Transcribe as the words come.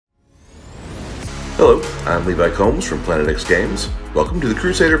Hello, I'm Levi Combs from Planet X Games. Welcome to the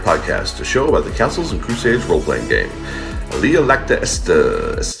Crusader Podcast, a show about the Castles and Crusades role-playing game. Alia lacta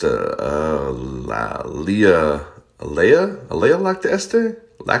Alea lacta este?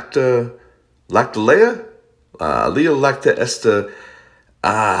 Lactalea? Alia lacta este...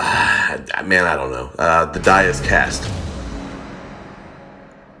 man, I don't know. The die is cast.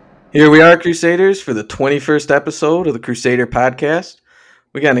 Here we are, Crusaders, for the 21st episode of the Crusader Podcast.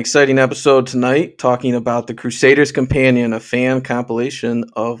 We got an exciting episode tonight talking about the Crusaders Companion, a fan compilation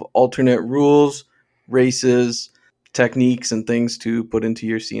of alternate rules, races, techniques, and things to put into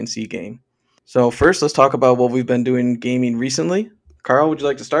your C&C game. So first, let's talk about what we've been doing in gaming recently. Carl, would you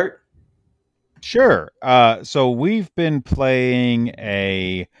like to start? Sure. So we've been playing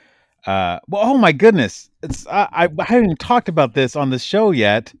oh my goodness. I haven't even talked about this on the show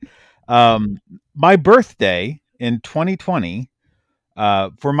yet. My birthday in 2020,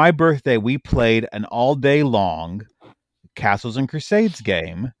 for my birthday, we played an all day long Castles and Crusades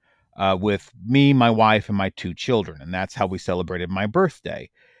game with me, my wife, and my two children. And that's how we celebrated my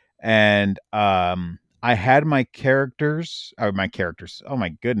birthday. And I had my characters. Oh my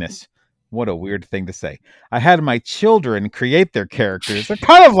goodness. What a weird thing to say. I had my children create their characters. They're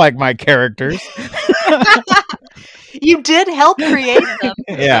kind of like my characters. You did help create them.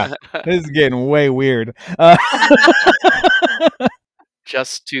 Yeah, this is getting way weird.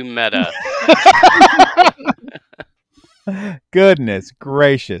 Just too meta. Goodness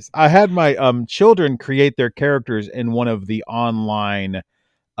gracious. I had my children create their characters in one of the online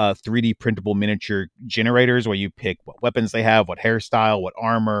 3D printable miniature generators where you pick what weapons they have, what hairstyle, what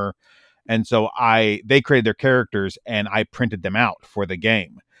armor. And so they created their characters and I printed them out for the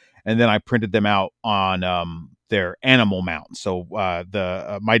game. And then I printed them out on their animal mounts. So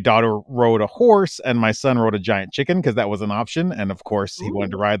my daughter rode a horse and my son rode a giant chicken because that was an option. And of course, he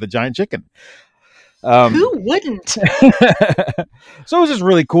wanted to ride the giant chicken. Who wouldn't? So it was just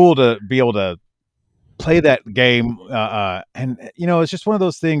really cool to be able to play that game. And, it's just one of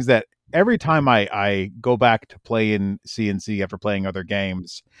those things that every time I go back to play in C&C after playing other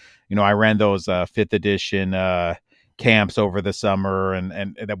games, I ran those 5th edition camps over the summer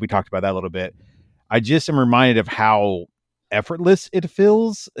and that we talked about that a little bit. I just am reminded of how effortless it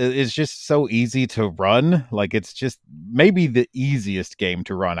feels. It's just so easy to run. Like it's just maybe the easiest game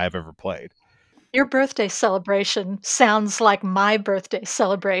to run I've ever played. Your birthday celebration sounds like my birthday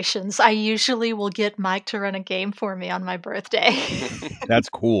celebrations. I usually will get Mike to run a game for me on my birthday. That's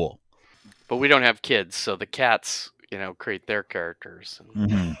cool. But we don't have kids, so the cats, create their characters.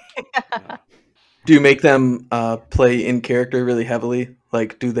 Mm-hmm. Do you make them play in character really heavily?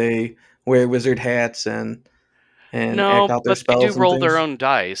 Like, do they wear wizard hats and no, act out their but spells? They do roll and their things? own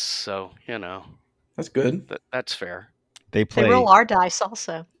dice, so That's good. That's fair. They roll our dice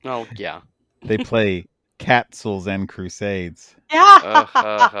also. Oh yeah. They play Castles and Crusades.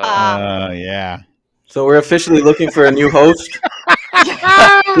 Yeah. Yeah. So we're officially looking for a new host.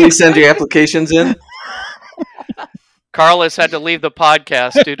 Please send your applications in. Carl has had to leave the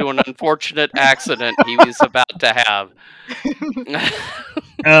podcast due to an unfortunate accident he was about to have.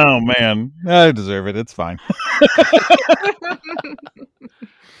 Oh man, I deserve it. It's fine.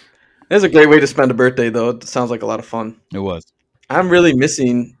 That's a great way to spend a birthday, though. It sounds like a lot of fun. It was. I'm really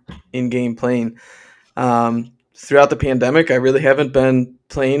missing in-game playing. Throughout the pandemic, I really haven't been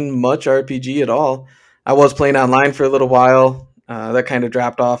playing much RPG at all. I was playing online for a little while. That kind of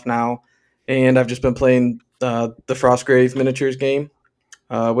dropped off now. And I've just been playing the Frostgrave miniatures game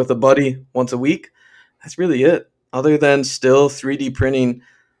with a buddy once a week. That's really it. Other than still 3D printing,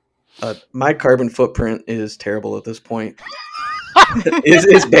 my carbon footprint is terrible at this point.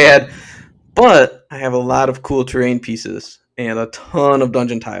 It's bad. But I have a lot of cool terrain pieces and a ton of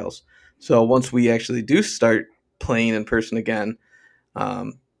dungeon tiles. So once we actually do start playing in person again,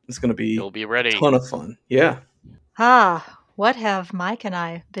 it's going to be You'll be ready. A ton of fun. Yeah. What have Mike and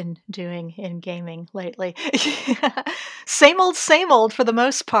I been doing in gaming lately? Same old for the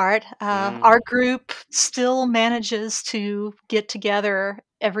most part. Our group still manages to get together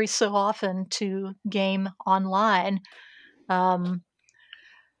every so often to game online.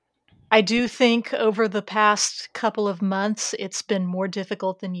 I do think over the past couple of months, it's been more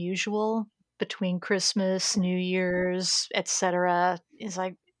difficult than usual between Christmas, New Year's, etc. It's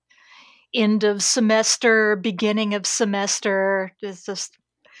like end of semester, beginning of semester. It's just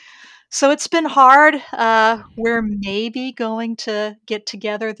so it's been hard. We're maybe going to get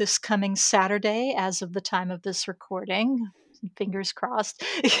together this coming Saturday, as of the time of this recording. Fingers crossed.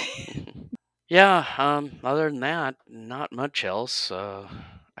 Yeah. Other than that, not much else.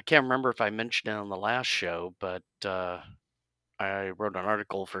 I can't remember if I mentioned it on the last show, but I wrote an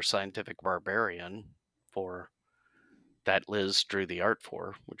article for Scientific Barbarian that Liz drew the art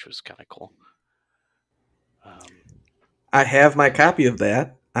for, which was kind of cool. I have my copy of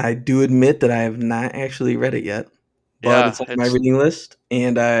that. I do admit that I have not actually read it yet, but it's on my reading list,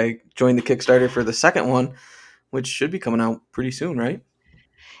 and I joined the Kickstarter for the second one, which should be coming out pretty soon, right?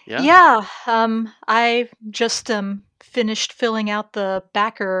 Yeah. I just finished filling out the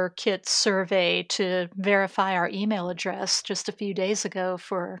backer kit survey to verify our email address just a few days ago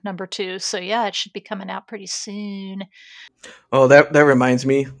for number 2. So yeah, it should be coming out pretty soon. Oh, that reminds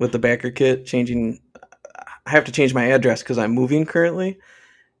me with the backer kit changing. I have to change my address because I'm moving currently,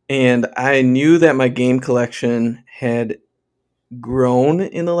 and I knew that my game collection had grown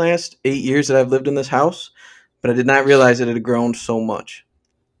in the last 8 years that I've lived in this house, but I did not realize that it had grown so much.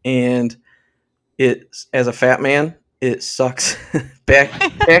 And it, as a fat man, it sucks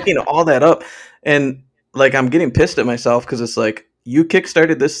packing all that up. And like, I'm getting pissed at myself because it's like, you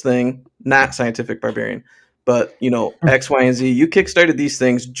kickstarted this thing, not Scientific Barbarian, but X, Y, and Z. You kickstarted these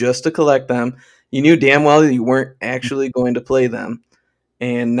things just to collect them. You knew damn well that you weren't actually going to play them,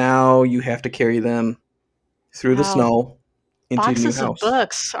 and now you have to carry them through the snow into your new Boxes of house.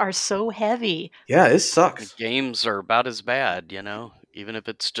 books are so heavy. Yeah, it sucks. Games are about as bad, even if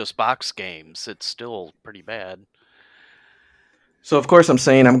it's just box games, it's still pretty bad. So of course I'm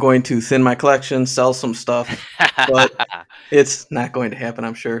saying I'm going to thin my collection, sell some stuff, but it's not going to happen,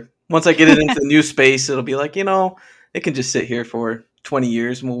 I'm sure. Once I get it into the new space, it'll be like, it can just sit here for 20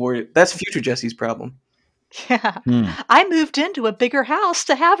 years and we'll worry. That's future Jesse's problem. Yeah. I moved into a bigger house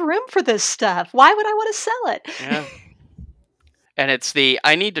to have room for this stuff. Why would I want to sell it? Yeah. And it's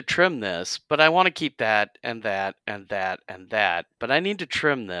I need to trim this, but I want to keep that and that and that and that. But I need to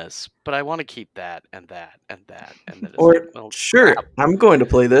trim this, but I want to keep that and that and that. And then it's sure, crap. I'm going to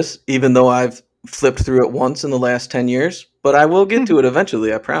play this, even though I've flipped through it once in the last 10 years, but I will get to it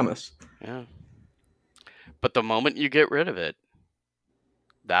eventually, I promise. Yeah. But the moment you get rid of it,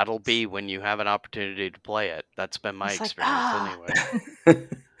 that'll be when you have an opportunity to play it. That's been my experience anyway.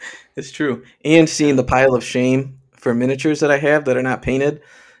 It's true. And seeing the pile of shame for miniatures that I have that are not painted,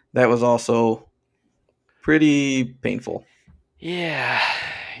 that was also pretty painful. Yeah.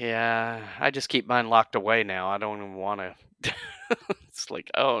 I just keep mine locked away now. I don't even want to. It's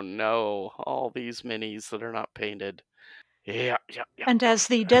like, oh no, all these minis that are not painted. Yeah. And as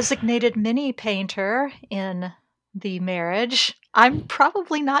the designated mini painter in the marriage, I'm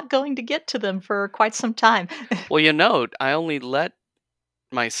probably not going to get to them for quite some time. Well, I only let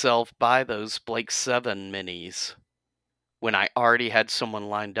myself buy those Blake 7 minis when I already had someone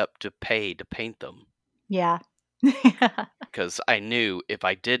lined up to pay to paint them. Yeah. Because I knew if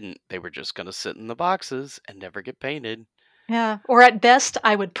I didn't, they were just going to sit in the boxes and never get painted. Yeah. Or at best,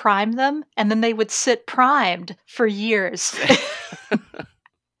 I would prime them, and then they would sit primed for years.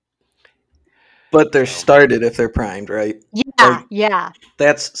 But they're started if they're primed, right? Yeah, yeah.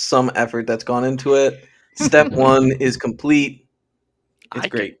 That's some effort that's gone into it. Step 1 is complete. It's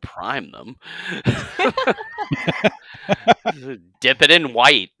great. Can prime them. Dip it in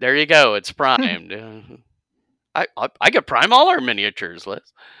white. There you go. It's primed. I could prime all our miniatures, Liz.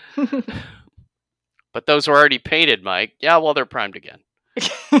 But those were already painted, Mike. Yeah, well, they're primed again.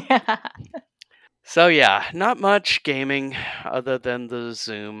 So yeah, not much gaming other than the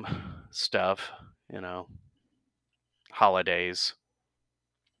Zoom stuff, holidays.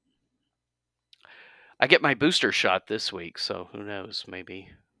 I get my booster shot this week, so who knows? Maybe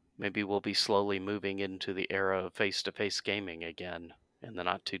we'll be slowly moving into the era of face-to-face gaming again in the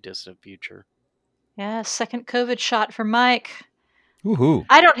not too distant future. Yeah, second COVID shot for Mike. Woohoo!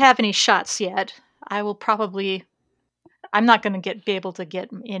 I don't have any shots yet. I will probably. I'm not going to be able to get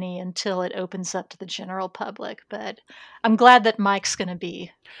any until it opens up to the general public, but I'm glad that Mike's going to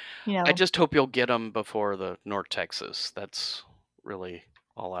be, I just hope you'll get them before the North Texas. That's really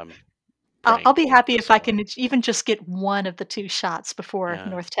all I'm praying I'll be happy if I point. can even just get one of the 2 shots before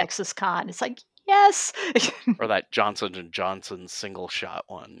North Texas Con. It's like, yes! Or that Johnson & Johnson single shot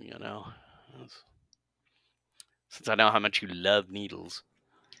one, Since I know how much you love needles.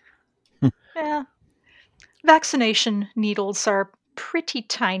 Yeah. Vaccination needles are pretty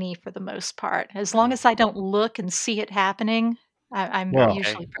tiny for the most part. As long as I don't look and see it happening, I'm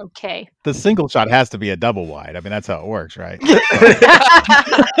usually okay. The single shot has to be a double wide. I mean, that's how it works, right?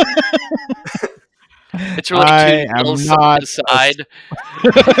 It's really 2 needles side to side.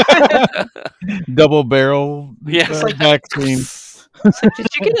 Double barrel vaccine. So did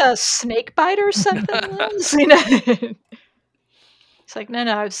you get a snake bite or something, Liz? It's like, no,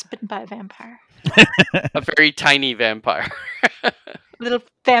 I was bitten by a vampire. A very tiny vampire. Little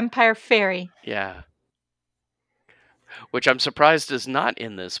vampire fairy. Yeah. which I'm surprised is not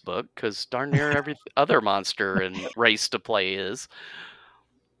in this book, because darn near every other monster and race to play is.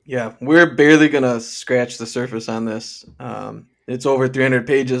 Yeah, we're barely gonna scratch the surface on this. It's over 300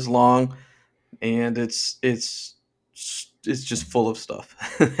 pages long, and it's just full of stuff.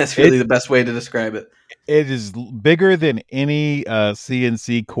 That's really the best way to describe it. It is bigger than any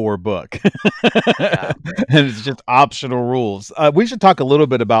CNC core book. Yeah. And it's just optional rules. We should talk a little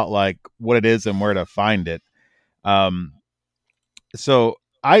bit about like what it is and where to find it. So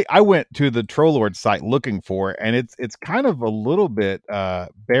I went to the Trollord site looking for it, and it's kind of a little bit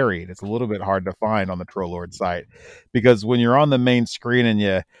buried. It's a little bit hard to find on the Trollord site, because when you're on the main screen and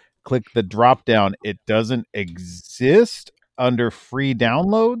you click the drop down, it doesn't exist under free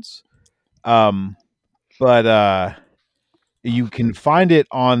downloads. But you can find it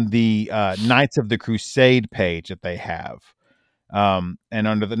on the Knights of the Crusade page that they have. And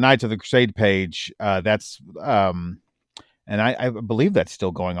under the Knights of the Crusade page, that's and I believe that's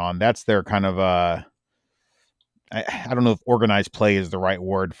still going on. That's their kind of I don't know if organized play is the right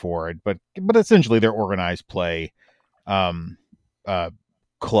word for it, but essentially their organized play um,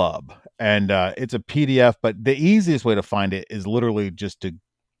 club, and it's a PDF. But the easiest way to find it is literally just to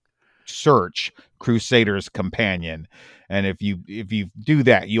search Crusaders Companion, and if you do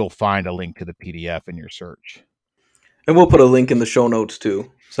that, you'll find a link to the PDF in your search. And we'll put a link in the show notes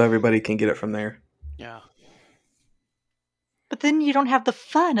too, so everybody can get it from there. Yeah. But then you don't have the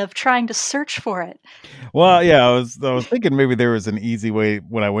fun of trying to search for it. Well, yeah, I was thinking maybe there was an easy way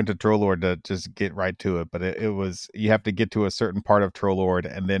when I went to Trollord to just get right to it, but it was, you have to get to a certain part of Trollord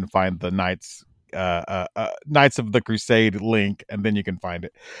and then find the Knights of the Crusade link, and then you can find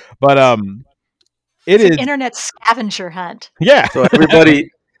it. But it's an internet scavenger hunt. Yeah. So everybody,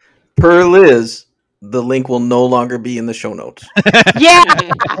 per Liz, the link will no longer be in the show notes. Yeah.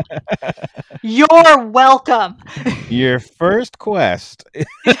 You're welcome. Your first quest.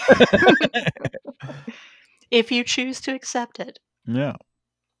 If you choose to accept it. Yeah.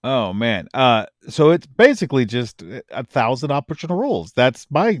 Oh man. So it's basically just 1,000 optional rules. That's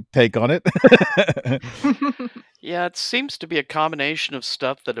my take on it. Yeah, it seems to be a combination of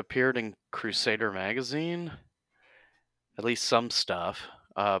stuff that appeared in Crusader magazine. At least some stuff.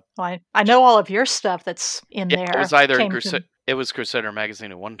 Well, I know all of your stuff that's in there. It was either it was Crusader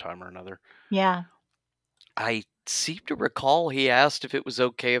magazine at one time or another. Yeah. I seem to recall he asked if it was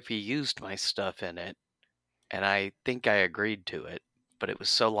okay if he used my stuff in it, and I think I agreed to it. But it was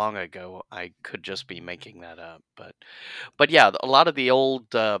so long ago, I could just be making that up. But yeah, a lot of the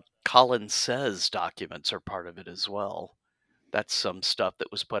old Colin Says documents are part of it as well. That's some stuff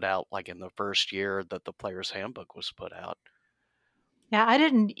that was put out like in the first year that the Player's Handbook was put out. Yeah, I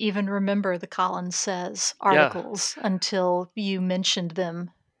didn't even remember the Colin Says articles until you mentioned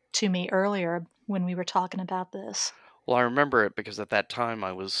them to me earlier when we were talking about this. Well, I remember it because at that time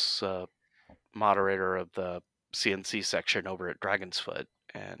I was moderator of the CNC section over at Dragon's Foot,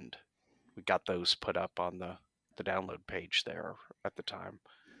 and we got those put up on the download page there at the time.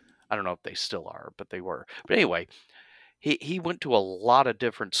 I don't know if they still are, but they were. But anyway, he went to a lot of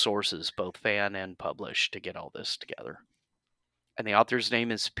different sources, both fan and published, to get all this together. And the author's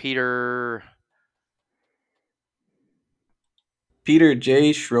name is Peter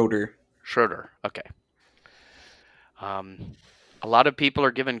J. Schroeder. Okay. A lot of people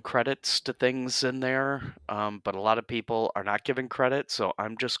are giving credits to things in there, but a lot of people are not giving credit. So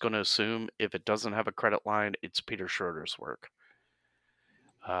I'm just going to assume if it doesn't have a credit line, it's Peter Schroeder's work.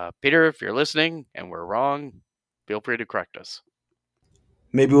 Peter, if you're listening and we're wrong, feel free to correct us.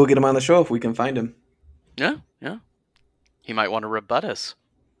 Maybe we'll get him on the show if we can find him. Yeah. He might want to rebut us.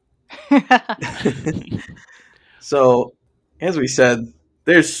 So, as we said,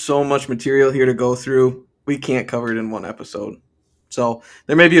 there's so much material here to go through. We can't cover it in one episode. So,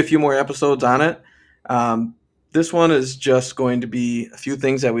 there may be a few more episodes on it. This one is just going to be a few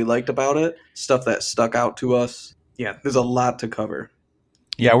things that we liked about it, stuff that stuck out to us. Yeah, there's a lot to cover.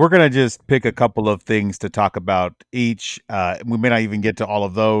 Yeah, we're going to just pick a couple of things to talk about each. We may not even get to all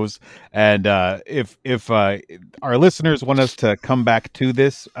of those. And if our listeners want us to come back to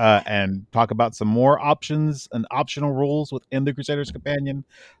this and talk about some more options and optional rules within the Crusaders Companion,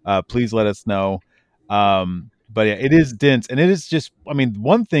 please let us know. But yeah, it is dense. And it is just, I mean,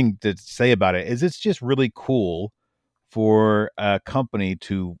 one thing to say about it is it's just really cool for a company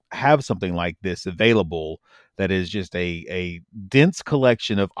to have something like this available that is just a dense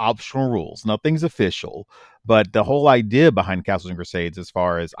collection of optional rules. Nothing's official, but the whole idea behind Castles and Crusades, as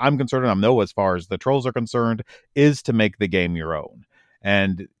far as I'm concerned, and I know as far as the trolls are concerned, is to make the game your own.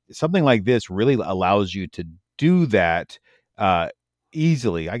 And something like this really allows you to do that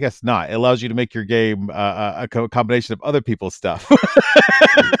easily. I guess not. It allows you to make your game a combination of other people's stuff.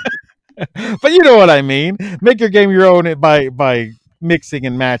 But you know what I mean. Make your game your own by mixing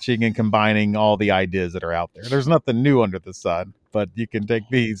and matching and combining all the ideas that are out there. There's nothing new under the sun, but you can take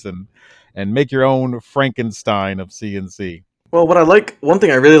these and make your own Frankenstein of CNC. Well, one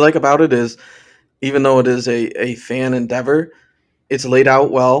thing I really like about it is, even though it is a fan endeavor, it's laid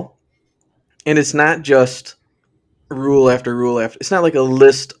out well, and it's not just rule after rule after. It's not like a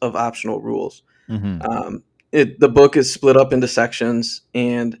list of optional rules. Mm-hmm. The book is split up into sections,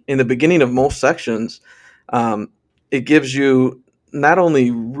 and in the beginning of most sections, it gives you not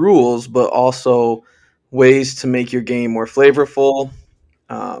only rules but also ways to make your game more flavorful,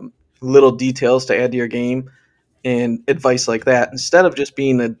 little details to add to your game, and advice like that. Instead of just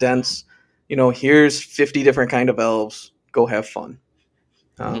being a dense, here's 50 different kind of elves, go have fun.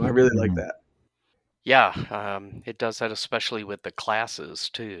 I really like that. Yeah, it does that especially with the classes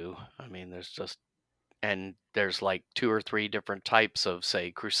too. I mean, there's like 2 or 3 different types of,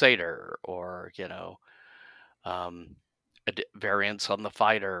 say, Crusader, or variants on the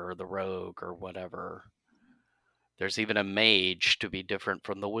fighter or the rogue or whatever. There's even a mage to be different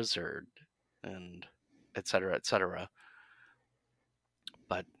from the wizard, and et cetera, et cetera.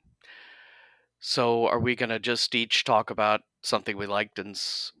 But so are we gonna just each talk about something we liked and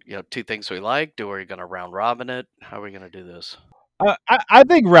 2 things we liked, or are we gonna round robin it? How are we gonna do this? I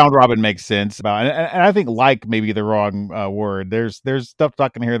think round robin makes sense about, and I think like maybe the wrong word. There's stuff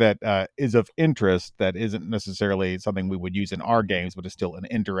talking here that is of interest that isn't necessarily something we would use in our games, but is still an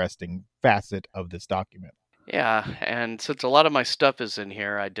interesting facet of this document. Yeah, and since a lot of my stuff is in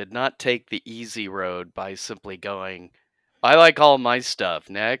here, I did not take the easy road by simply going, I like all my stuff.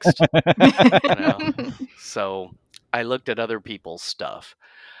 Next. So I looked at other people's stuff.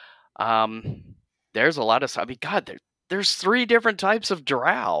 There's a lot of stuff. I mean, God, there's 3 different types of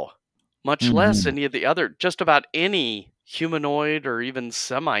drow, much less any of the other, just about any humanoid or even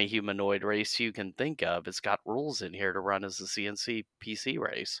semi-humanoid race you can think of has got rules in here to run as a CNC PC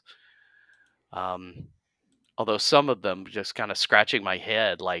race. Although some of them just kind of scratching my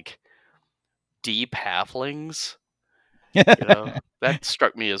head, like deep halflings. That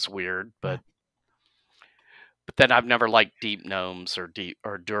struck me as weird, but then I've never liked deep gnomes or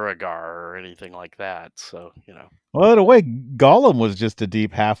Duragar or anything like that. So Well, in a way, Gollum was just a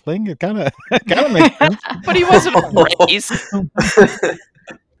deep halfling. It kind of makes sense. But he wasn't a race.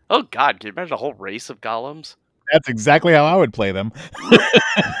 Oh God, can you imagine a whole race of golems? That's exactly how I would play them.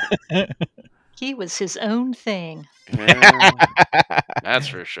 He was his own thing. Yeah, that's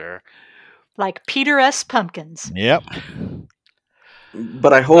for sure. Like Peter S. Pumpkins. Yep.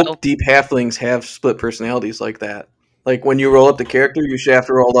 But I hope deep halflings have split personalities like that. Like when you roll up the character, you should have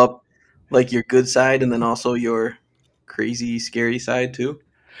to roll up like your good side and then also your crazy, scary side too.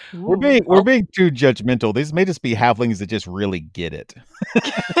 We're being too judgmental. These may just be halflings that just really get it.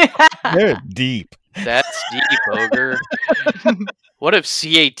 They're deep. That's deep, ogre. What if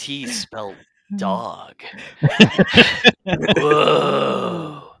CAT spelled dog?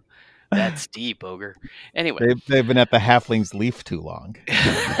 Whoa. That's deep, ogre. Anyway. They've been at the halfling's leaf too long.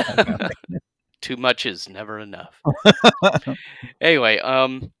 Too much is never enough. Anyway,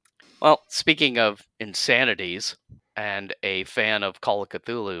 well, speaking of insanities, and a fan of Call of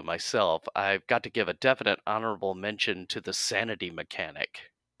Cthulhu myself, I've got to give a definite honorable mention to the sanity mechanic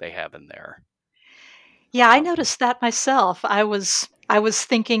they have in there. Yeah, I noticed that myself. I was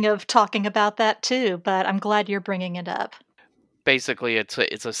thinking of talking about that too, but I'm glad you're bringing it up. Basically, it's a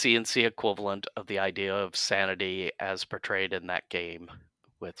CNC equivalent of the idea of sanity as portrayed in that game,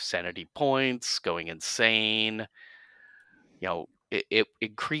 with sanity points, going insane. It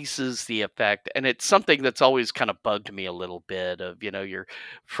increases the effect, and it's something that's always kind of bugged me a little bit of, your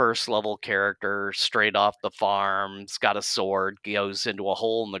first level character straight off the farm's got a sword, goes into a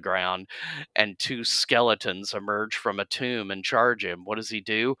hole in the ground, and 2 skeletons emerge from a tomb and charge him. What does he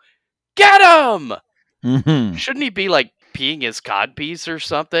do? Get him! Mm-hmm. Shouldn't he be like peeing his codpiece or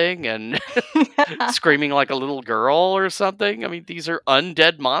something and screaming like a little girl or something? I mean, these are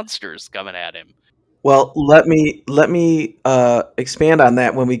undead monsters coming at him. Well, let me expand on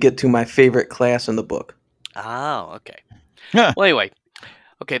that when we get to my favorite class in the book. Oh, okay. Well, anyway,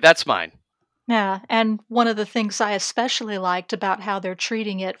 okay, that's mine. Yeah, and one of the things I especially liked about how they're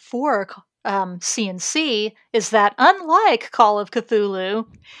treating it for CNC is that, unlike Call of Cthulhu,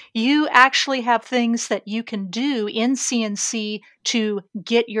 you actually have things that you can do in CNC to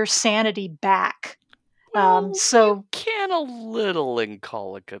get your sanity back. Well, you can a little in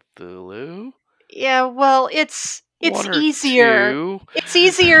Call of Cthulhu. Yeah, well, it's It's One or easier. two. It's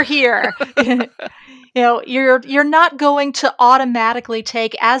easier here. You're not going to automatically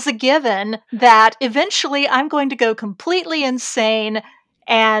take as a given that eventually I'm going to go completely insane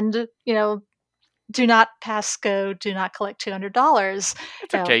and, do not pass go, do not collect $200.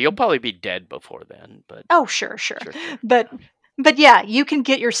 It's okay. You'll probably be dead before then, but Oh, sure. But yeah, you can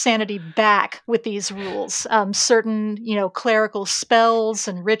get your sanity back with these rules. Certain, clerical spells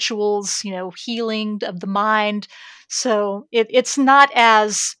and rituals, healing of the mind. So it's not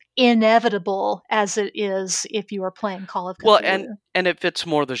as inevitable as it is if you are playing Call of Cthulhu. Well, and it fits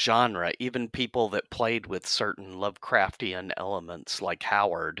more the genre. Even people that played with certain Lovecraftian elements, like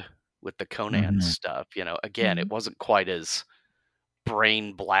Howard with the Conan stuff, again, it wasn't quite as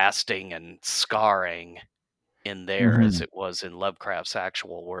brain blasting and scarring in there as it was in Lovecraft's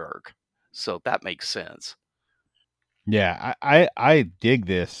actual work. So that makes sense. Yeah, I dig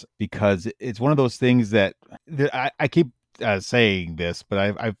this because it's one of those things that I keep saying this,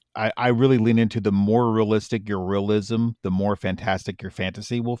 but I really lean into the more realistic your realism, the more fantastic your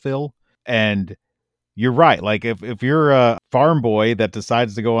fantasy will feel. And you're right. Like if you're a farm boy that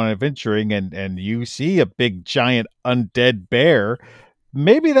decides to go on adventuring and you see a big giant undead bear,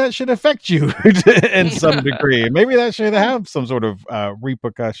 maybe that should affect you in some degree. Maybe that should have some sort of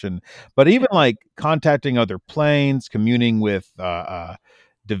repercussion. But even like contacting other planes, communing with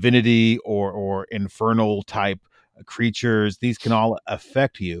divinity or infernal type creatures, these can all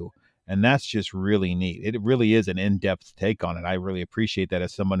affect you. And that's just really neat. It really is an in-depth take on it. I really appreciate that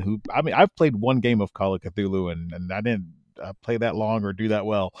as someone who, I've played one game of Call of Cthulhu and I didn't play that long or do that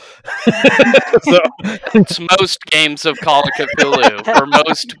well. So it's most games of Call of Cthulhu for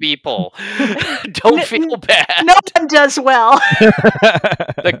most people. Don't feel bad. No one does well.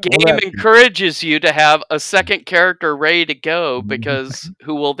 The game encourages you to have a second character ready to go because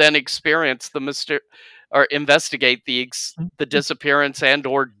who will then experience the or investigate the disappearance and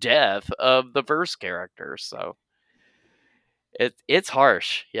or death of the first character. So it's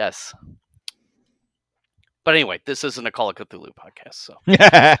harsh, yes. But anyway, this isn't a Call of Cthulhu podcast, so.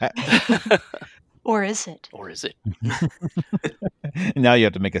 Or is it? Or is it? Now you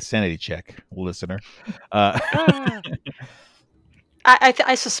have to make a sanity check, listener.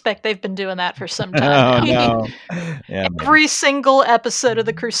 I suspect they've been doing that for some time now. Oh, no. Yeah, every single episode of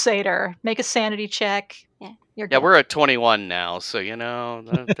The Crusader, make a sanity check. Yeah, we're at 21 now, so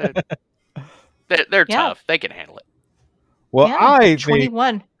they're tough. They can handle it. Well, I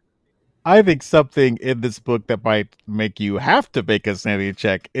 21. I think something in this book that might make you have to make a sanity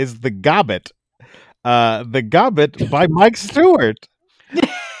check is The Gobbet. The Gobbet by Mike Stewart.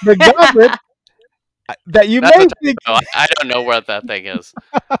 The Gobbet that you may think... I don't know what that thing is.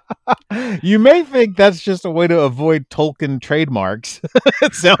 You may think that's just a way to avoid Tolkien trademarks.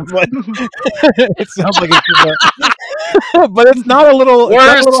 It sounds like it's but it's not a little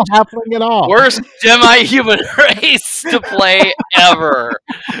happening at all. Worst semi-human race to play ever.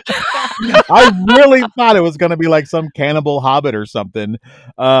 I really thought it was going to be like some cannibal hobbit or something.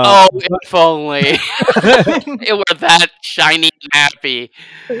 If only it were that shiny and happy.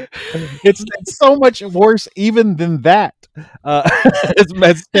 It's so much worse even than that.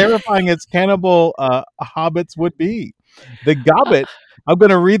 As terrifying as cannibal hobbits would be. The Gobbet, I'm going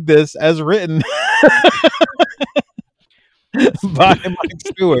to read this as written by Mike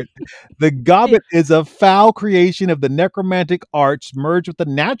Stewart. The Gobbet is a foul creation of the necromantic arts merged with the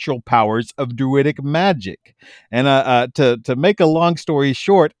natural powers of druidic magic. And to make a long story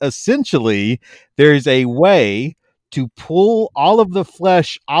short, essentially, there's a way to pull all of the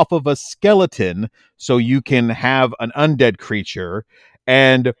flesh off of a skeleton so you can have an undead creature.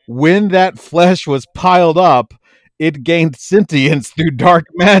 And when that flesh was piled up, it gained sentience through dark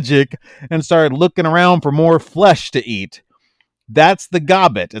magic and started looking around for more flesh to eat. That's the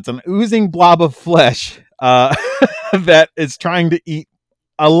Gobbet. It's an oozing blob of flesh that is trying to eat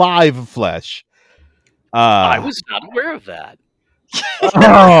alive flesh. I was not aware of that.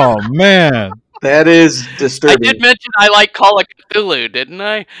 Oh, man. That is disturbing. I did mention I like Call of Cthulhu, didn't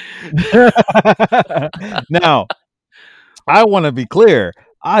I? Now, I want to be clear.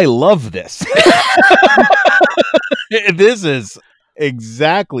 I love this. This is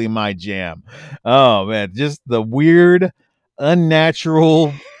exactly my jam. Oh, man. Just the weird,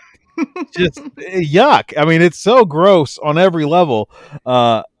 unnatural, just yuck. I mean, it's so gross on every level.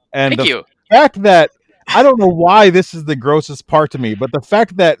 And Thank you. Fact that I don't know why this is the grossest part to me, but the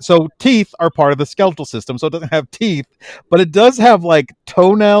fact that teeth are part of the skeletal system, so it doesn't have teeth, but it does have like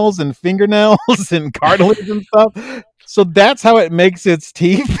toenails and fingernails and cartilage and stuff. So that's how it makes its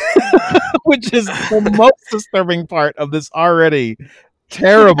teeth, which is the most disturbing part of this already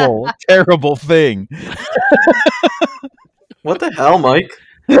terrible, terrible thing. What the hell, Mike?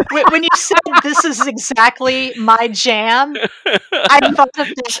 When you said this is exactly my jam, I thought of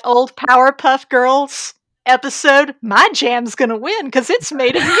that old Powerpuff Girls episode. My jam's gonna win because it's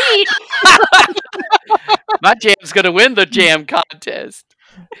made of meat. My jam's gonna win the jam contest,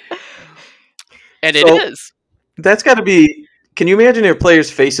 and it So- is. That's got to be. Can you imagine your players'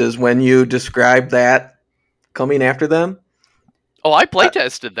 faces when you describe that coming after them? Oh, I play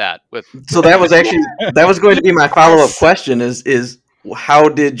tested that with. So that was actually that was going to be my follow-up Yes. question: is how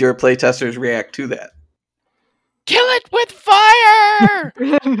did your playtesters react to that? Kill it with fire!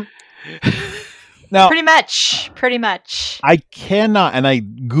 Now, Pretty much. I cannot, and I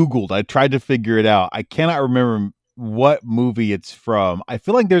Googled, I tried to figure it out. I cannot remember what movie it's from. I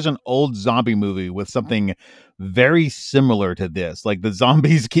feel like there's an old zombie movie with something very similar to this. Like the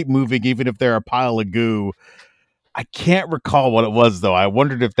zombies keep moving even if they're a pile of goo. I can't recall what it was though. I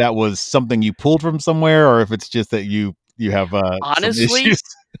wondered if that was something you pulled from somewhere or if it's just that you have some Honestly, issues.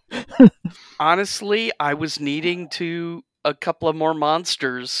 Honestly, I was needing a couple of more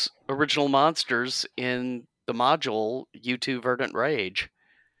original monsters in the module U2 Verdant Rage.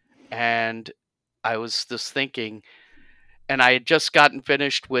 And I was just thinking, and I had just gotten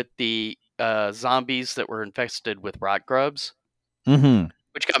finished with the zombies that were infested with rot grubs, Mm-hmm.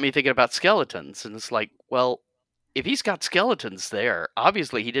 which got me thinking about skeletons. And it's like, well, if he's got skeletons there,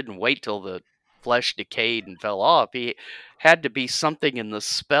 obviously he didn't wait till the flesh decayed and fell off. He had to be something in the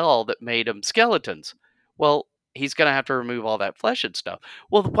spell that made him skeletons. Well, he's going to have to remove all that flesh and stuff.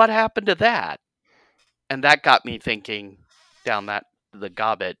 Well, what happened to that? And that got me thinking down the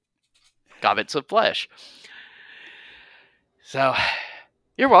gobbets of flesh. So,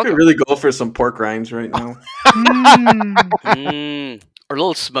 you're I welcome. could really go for some pork rinds right now. Or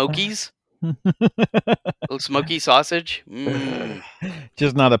little smokies. Little smoky sausage.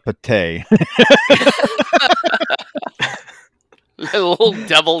 Just not a pate. Little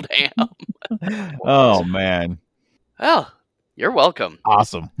deviled ham. Oh man. Well, you're welcome.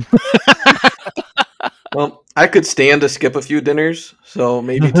 Awesome. Well, I could stand to skip a few dinners, so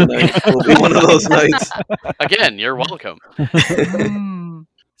maybe tonight will be one of those nights. Again, you're welcome.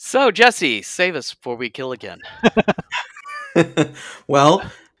 So, Jesse, save us before we kill again. Well,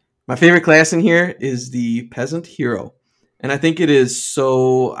 my favorite class in here is the Peasant Hero. And I think it is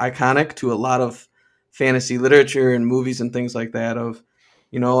so iconic to a lot of fantasy literature and movies and things like that of,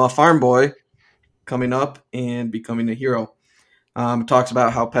 a farm boy coming up and becoming a hero. It talks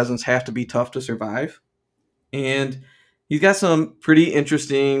about how peasants have to be tough to survive. And he's got some pretty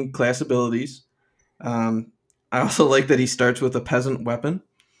interesting class abilities. I also like that he starts with a peasant weapon.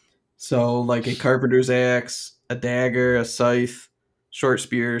 So, like a carpenter's axe, a dagger, a scythe, short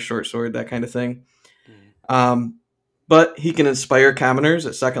spear, short sword, that kind of thing. But he can inspire commoners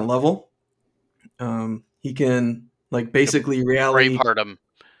at second level. He can, basically rally. Braveheart him.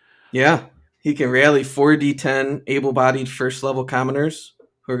 Yeah. He can rally 4d10 able bodied first level commoners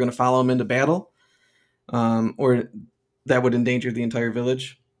who are going to follow him into battle. Or that would endanger the entire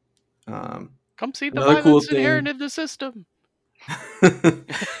village. Come see the another violence cool inherent thing- in the system. I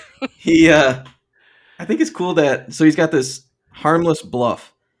think it's cool that he's got this harmless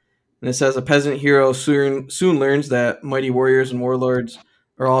bluff, and it says a peasant hero soon learns that mighty warriors and warlords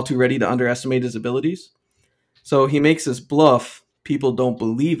are all too ready to underestimate his abilities. So he makes this bluff. People don't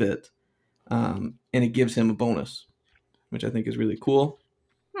believe it, and it gives him a bonus, which I think is really cool.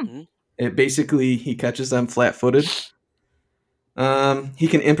 It basically he catches them flat-footed. He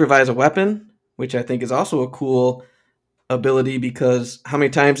can improvise a weapon, which I think is also a cool ability because how many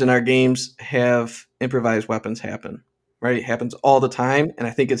times in our games have improvised weapons happen, right? It happens all the time, and I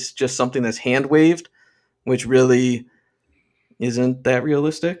think it's just something that's hand waved, which really isn't that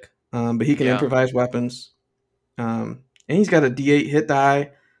realistic. But he can improvise weapons, and he's got a D8 hit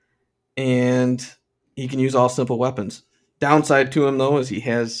die, and he can use all simple weapons. Downside to him though is he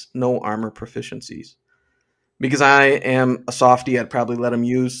has no armor proficiencies. Because I am a softie, I'd probably let him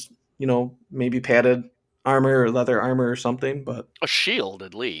use, maybe padded armor or leather armor or something, but A shield,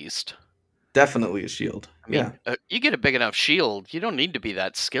 at least. definitely a shield. I mean, you get a big enough shield, you don't need to be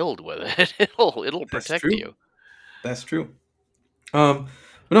that skilled with it. It'll protect you. That's true. But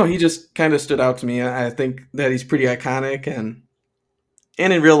no, he just kind of stood out to me. I think that he's pretty iconic, and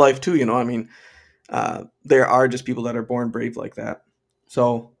in real life too. There are just people that are born brave like that.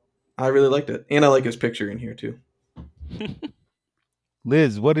 So I really liked it, and I like his picture in here too.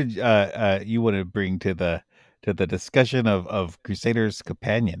 Liz, what did you want to bring to the discussion of Crusaders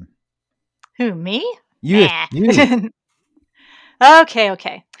Companion? Who, me? You.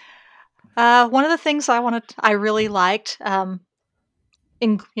 Okay. One of the things I really liked,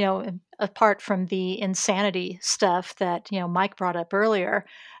 apart from the insanity stuff that Mike brought up earlier,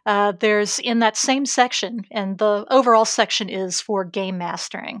 there's in that same section, and the overall section is for game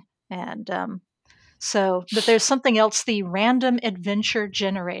mastering, and so that there's something else, the random adventure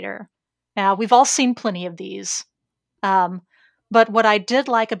generator. Now we've all seen plenty of these, but what I did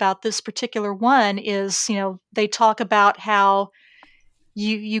like about this particular one is, they talk about how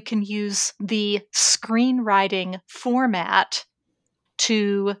you can use the screenwriting format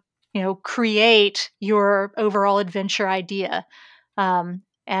to create your overall adventure idea,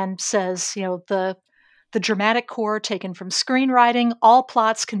 and says the dramatic core taken from screenwriting, all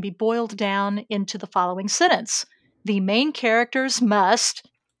plots can be boiled down into the following sentence: the main characters must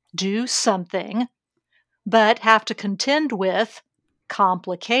do something but have to contend with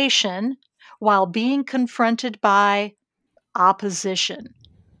complication while being confronted by opposition.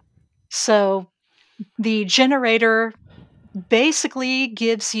 So the generator basically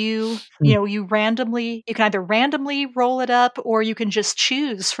gives you, you can either randomly roll it up, or you can just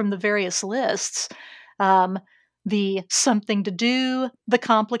choose from the various lists, um, the something to do, the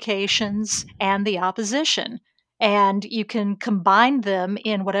complications, and the opposition. And you can combine them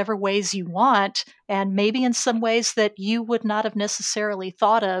in whatever ways you want, and maybe in some ways that you would not have necessarily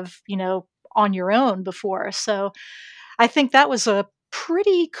thought of, on your own before. So I think that was a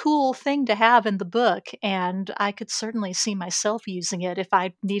pretty cool thing to have in the book, and I could certainly see myself using it if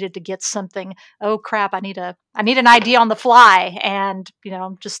I needed to get something. Oh crap, I need an idea on the fly, and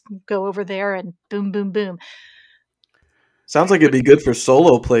just go over there and boom boom boom. Sounds like it'd be good for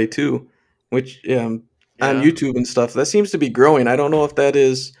solo play too, which on YouTube and stuff, that seems to be growing. I don't know if that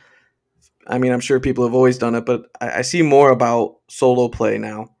is, I mean, I'm sure people have always done it, but I see more about solo play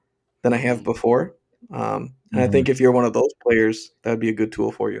now than I have before. And I think if you're one of those players, that'd be a good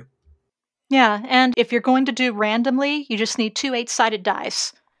tool for you. Yeah, and if you're going to do randomly, you just need 2 8-sided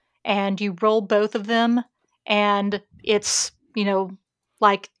dice, and you roll both of them, and it's,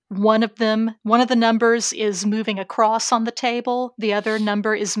 like one of the numbers is moving across on the table, the other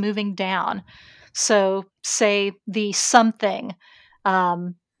number is moving down. So, say the something,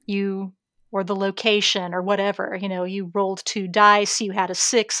 you or the location or whatever, you rolled 2 dice, you had a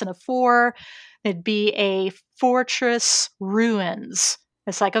 6 and a 4, it'd be a fortress ruins.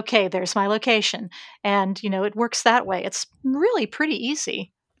 It's like, okay, there's my location. And, it works that way. It's really pretty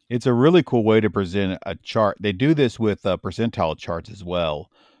easy. It's a really cool way to present a chart. They do this with percentile charts as well,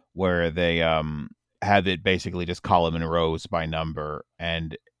 where they have it basically just column and rows by number,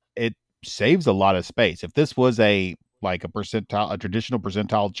 and it saves a lot of space. If this was a traditional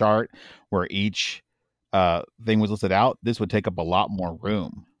percentile chart where each thing was listed out, this would take up a lot more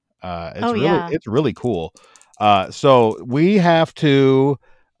room. It's really cool. So we have to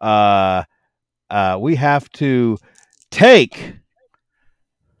take.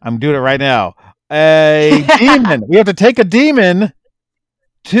 I'm doing it right now. A demon. We have to take a demon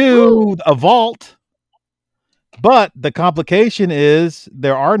to a vault, but the complication is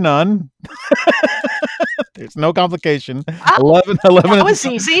there are none. There's no complication. 11. That was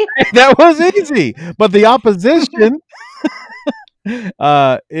easy. That was easy. But the opposition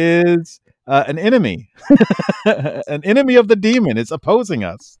is an enemy. An enemy of the demon is opposing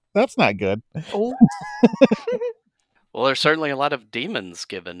us. That's not good. Oh. Well, there's certainly a lot of demons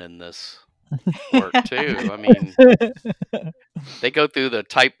given in this work too. I mean, they go through the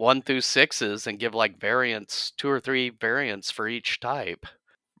type 1 through 6s and give like variants, 2 or 3 variants for each type.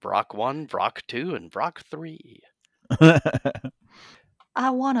 Vrock 1, Vrock 2, and Vrock 3.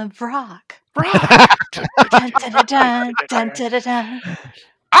 I want a Vrock. Vrock! Dun, dun, dun, dun, dun, dun, dun.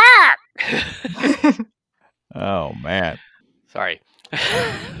 Ah! Oh, man. Sorry.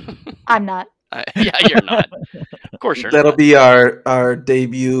 I'm not. Yeah, you're not. Of course you're That'll not. be our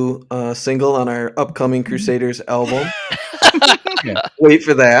debut single on our upcoming Crusaders album. Yeah. Wait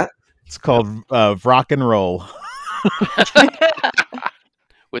for that. It's called Rock and Roll.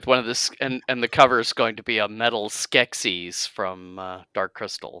 With one of the and the cover is going to be a metal Skeksis from Dark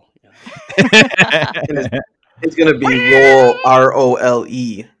Crystal. It's going to be roll,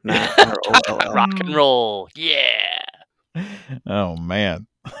 ROLE, not ROLL. Rock and roll, yeah. Oh man.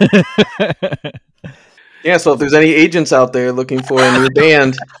 Yeah, so if there's any agents out there looking for a new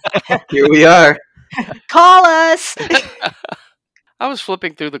band, here we are. Call us. I was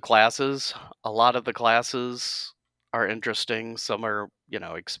flipping through the classes. A lot of the classes are interesting. Some are,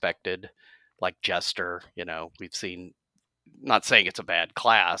 expected, like Jester. We've seen. Not saying it's a bad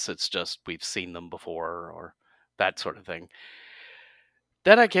class. It's just we've seen them before, or that sort of thing.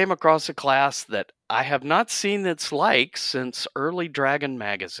 Then I came across a class that I have not seen its like since early Dragon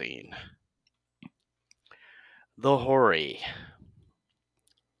magazine. The Hoary.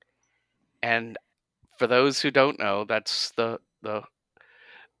 And for those who don't know, that's the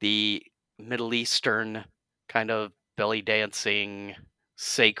Middle Eastern kind of belly dancing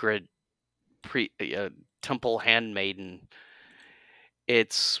sacred temple handmaiden.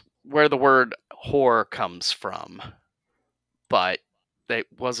 It's where the word whore comes from, but that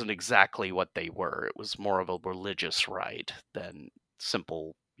wasn't exactly what they were. It was more of a religious rite than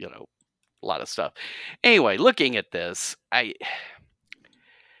simple, a lot of stuff. Anyway, looking at this, I'm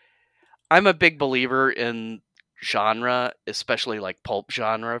a big believer in genre, especially like pulp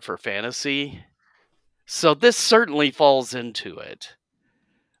genre for fantasy. So this certainly falls into it.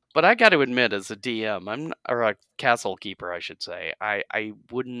 But I got to admit, as a DM, or a castle keeper, I should say, I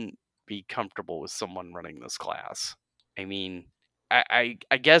wouldn't be comfortable with someone running this class. I mean, I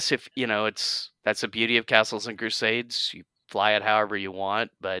guess if that's the beauty of Castles and Crusades. You fly it however you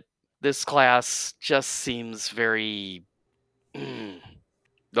want, but this class just seems very don't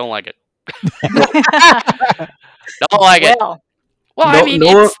like it. Don't like it. Well, Well, I No, mean,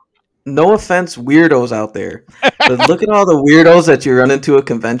 no, no offense, weirdos out there, but look at all the weirdos that you run into at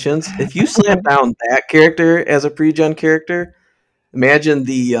conventions. If you slam down that character as a pre-gen character, imagine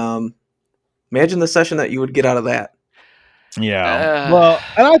the session that you would get out of that. Yeah. Well,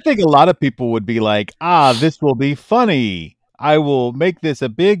 and I think a lot of people would be like, this will be funny. I will make this a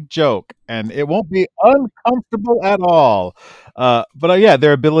big joke and it won't be uncomfortable at all. But yeah,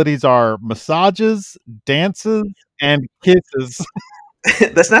 their abilities are massages, dances, and kisses.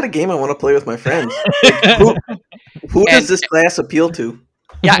 That's not a game I want to play with my friends. Like, who does this class appeal to?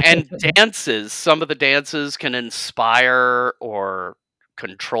 Yeah, and dances. Some of the dances can inspire or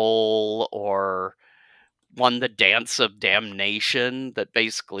control, or one, the dance of damnation, that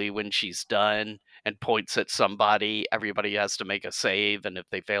basically when she's done and points at somebody, everybody has to make a save, and if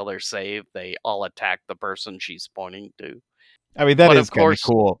they fail their save, they all attack the person she's pointing to. I mean, that is kind of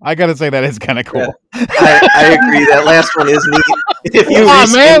cool. I gotta say, that is kind of cool. Yeah. I agree. That last one is neat. If you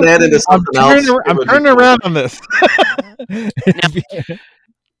reskin that into something else, I'm turning around on this.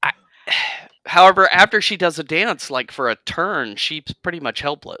 However, after she does a dance, like for a turn, she's pretty much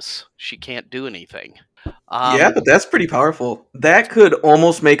helpless. She can't do anything. Yeah, but that's pretty powerful. That could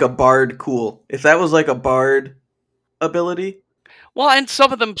almost make a bard cool. If that was like a bard ability. Well, and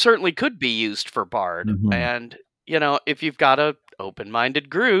some of them certainly could be used for bard. Mhm. And, if you've got a open-minded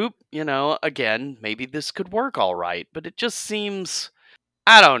group, again, maybe this could work all right. But it just seems,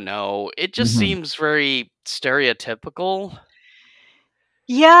 I don't know, it just seems very stereotypical.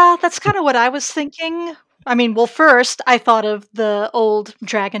 Yeah, that's kind of what I was thinking. I mean, well, first I thought of the old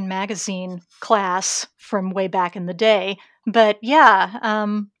Dragon magazine class from way back in the day. But yeah,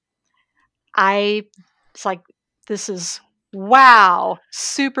 it's like, this is, wow,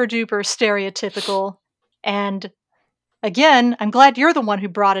 super duper stereotypical. And again, I'm glad you're the one who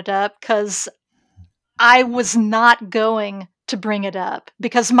brought it up, because I was not going to bring it up,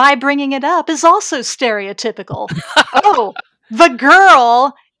 because my bringing it up is also stereotypical. Oh, the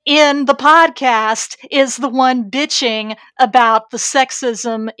girl in the podcast is the one bitching about the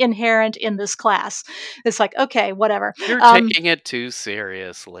sexism inherent in this class. It's like, okay, whatever. You're taking it too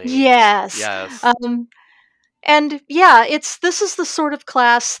seriously. Yes. Yes. And yeah, this is the sort of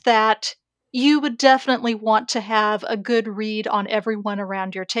class that you would definitely want to have a good read on everyone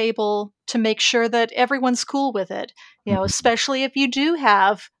around your table to make sure that everyone's cool with it. Especially if you do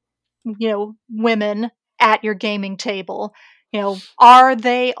have, women at your gaming table. Are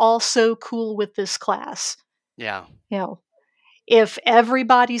they also cool with this class? Yeah. If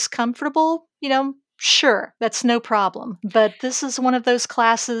everybody's comfortable, sure, that's no problem. But this is one of those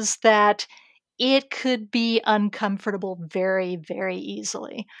classes that it could be uncomfortable very, very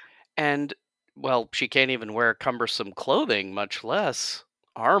easily. And, well, she can't even wear cumbersome clothing, much less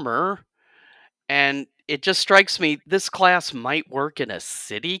armor. And it just strikes me, this class might work in a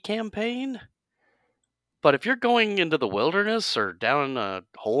city campaign. But if you're going into the wilderness or down a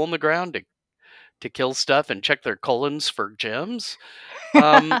hole in the ground to kill stuff and check their colons for gems,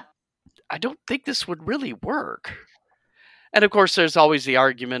 I don't think this would really work. And of course, there's always the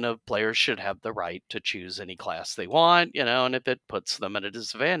argument of players should have the right to choose any class they want, and if it puts them at a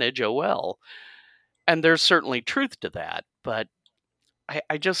disadvantage, oh well. And there's certainly truth to that, but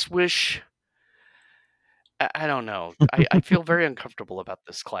I just wish. I don't know. I feel very uncomfortable about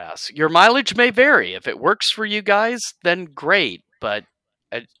this class. Your mileage may vary. If it works for you guys, then great, but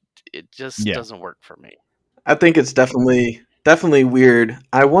it just doesn't work for me. I think it's definitely weird.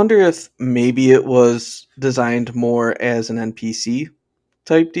 I wonder if maybe it was designed more as an NPC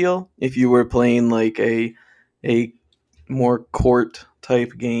type deal. If you were playing like a more court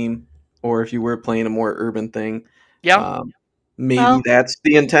type game, or if you were playing a more urban thing. Yeah. maybe Well, that's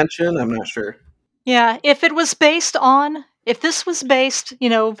the intention. I'm not sure. yeah, if this was based,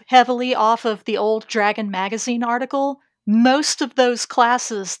 heavily off of the old Dragon magazine article, most of those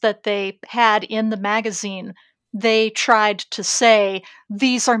classes that they had in the magazine, they tried to say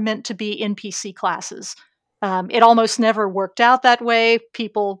these are meant to be NPC classes. It almost never worked out that way.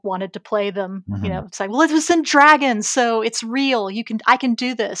 People wanted to play them. Mhm. It's like, well, it was in Dragons, so it's real. I can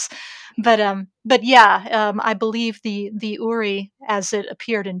do this. But yeah, I believe the Uri, as it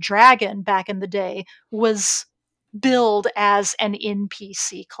appeared in Dragon back in the day, was billed as an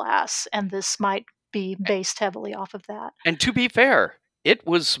NPC class, and this might be based heavily off of that. And to be fair, it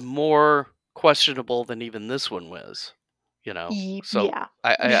was more questionable than even this one was. So Yeah.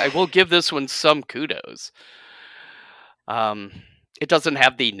 I will give this one some kudos. It doesn't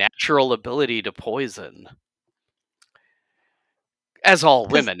have the natural ability to poison, as all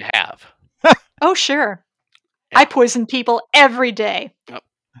 'Cause women have. oh, sure. Yeah. I poison people every day.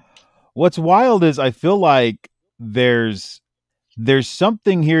 What's wild is I feel like there's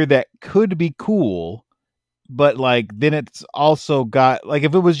something here that could be cool, but like then it's also got like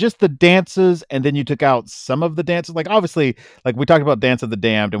if it was just the dances and then you took out some of the dances, like obviously like we talked about Dance of the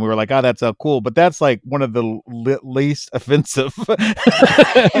Damned and we were like, oh, that's cool, but that's like one of the least offensive.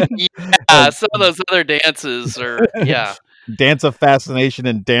 Yeah, some of those other dances are Dance of Fascination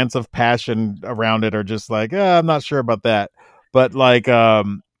and Dance of Passion around it are just like, I'm not sure about that, but like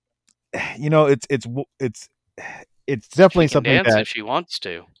it's definitely she can something dance that if she wants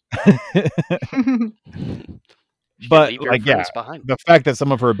to. She can but leave her like yeah, friends behind. the fact that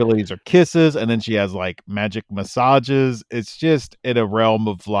some of her abilities are kisses and then she has like magic massages, it's just in a realm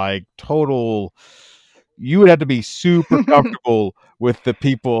of like total, you would have to be super comfortable with the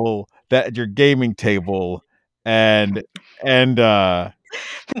people that at your gaming table and Then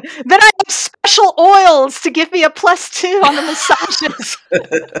I have special oils to give me a +2 on the massages.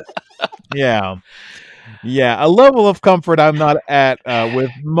 yeah, a level of comfort I'm not at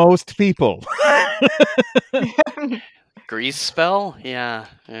with most people. Grease spell? Yeah.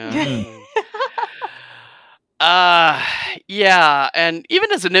 Mm. Yeah, and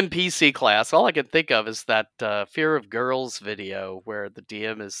even as an NPC class, all I can think of is that Fear of Girls video where the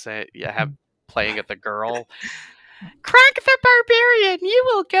DM is playing at the girl. Crank the barbarian, you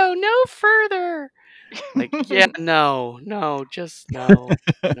will go no further. Like, yeah, no, just no.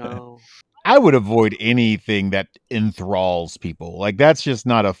 I would avoid anything that enthralls people. Like that's just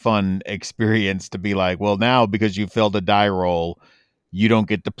not a fun experience to be like, well, now because you failed a die roll, you don't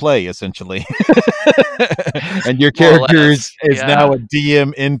get to play essentially. And your More or character less, is now yeah. a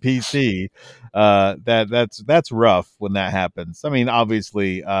DM NPC. That's rough when that happens. I mean,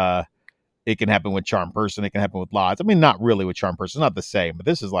 obviously, it can happen with Charm Person. It can happen with Lots. I mean, not really with Charm Person. It's not the same. But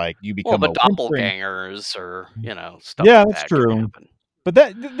this is like you Well, become a but whimpering. doppelgangers or stuff Yeah, like that's that can true. happen. But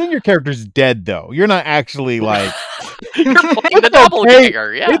then your character's dead though. You're not actually like You're playing the it's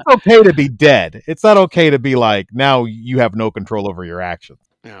doppelganger, yeah. It's okay to be dead. It's not okay to be like now you have no control over your actions.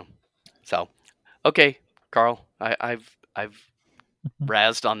 Yeah. So, okay, Carl, I've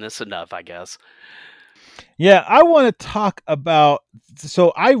razzed on this enough, I guess. Yeah, I want to talk about.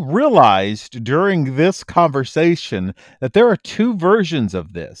 So I realized during this conversation that there are two versions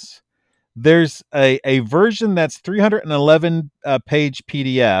of this. There's a version that's 311 page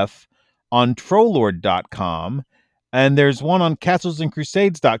PDF on trollord.com, and there's one on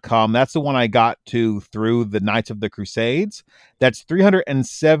castlesandcrusades.com. That's the one I got to through the Knights of the Crusades. That's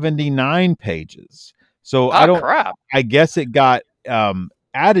 379 pages. So Crap. I guess it got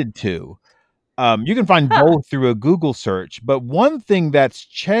added to. You can find both through a Google search, but one thing that's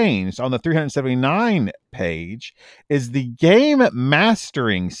changed on the 379 page is the game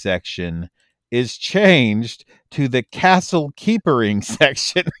mastering section is changed to the castle keepering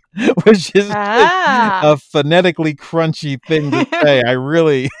section, which is a phonetically crunchy thing to say. I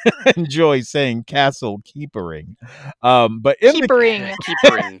really enjoy saying castle keepering. But in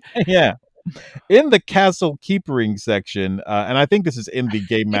Keepering. yeah. In the castle keepering section, and I think this is in the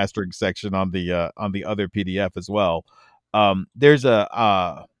game mastering section on the other PDF as well. There's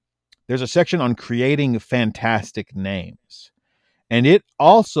a section on creating fantastic names, and it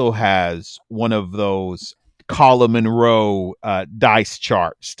also has one of those column and row dice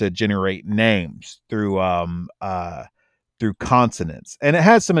charts to generate names through consonants, and it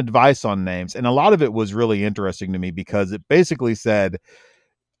has some advice on names, and a lot of it was really interesting to me because it basically said,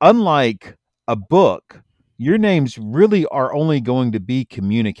 unlike a book, your names really are only going to be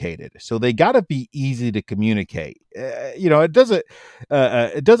communicated. So they got to be easy to communicate. It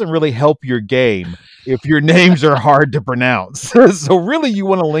doesn't really help your game if your names are hard to pronounce. So really you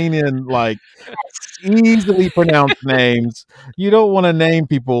want to lean in like easily pronounced names. You don't want to name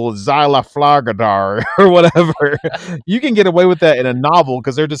people Zyla Flagadar or whatever. You can get away with that in a novel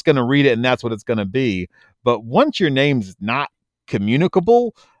because they're just going to read it and that's what it's going to be. But once your name's not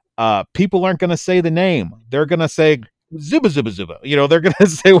communicable, people aren't going to say the name. They're going to say Zuba Zuba Zuba. They're going to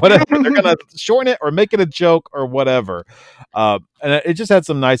say whatever. They're going to shorten it or make it a joke or whatever. And it just had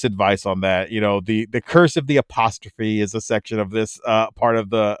some nice advice on that. The curse of the apostrophe is a section of this part of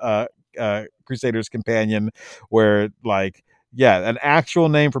the Crusaders Companion where an actual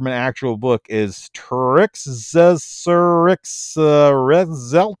name from an actual book is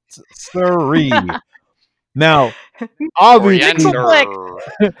Trixzerixzeltseri. Now, obviously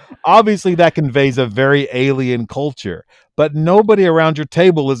that conveys a very alien culture, but nobody around your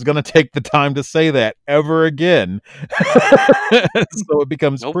table is going to take the time to say that ever again. So it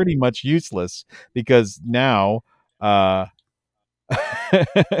becomes pretty much useless because now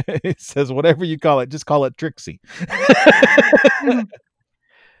it says whatever you call it, just call it Trixie.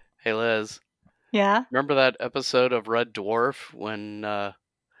 Hey, Liz. Yeah? Remember that episode of Red Dwarf when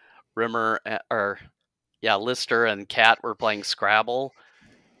Lister and Cat were playing Scrabble,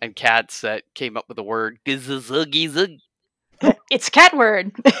 and Cat came up with the word "gizzazuggy-zug." It's cat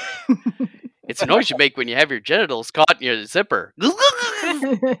word. It's a noise you make when you have your genitals caught in your zipper.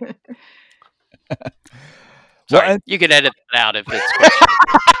 Sorry, you can edit that out if it's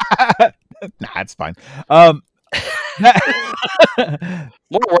questionable. Nah, it's fine. More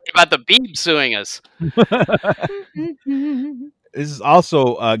worried about the Beeb suing us. This is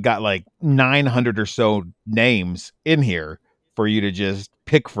also got like 900 or so names in here for you to just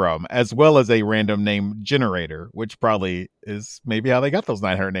pick from, as well as a random name generator, which probably is maybe how they got those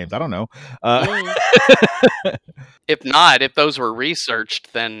 900 names. I don't know. If those were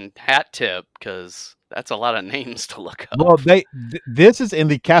researched, then hat tip, because that's a lot of names to look up. Well, this is in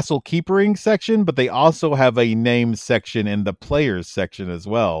the castle keepering section, but they also have a name section in the players section as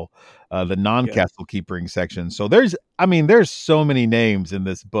well. The non-castle keepering section. So there's so many names in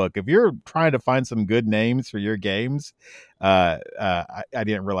this book. If you're trying to find some good names for your games, I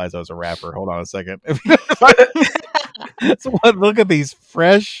didn't realize I was a rapper. Hold on a second. Look at these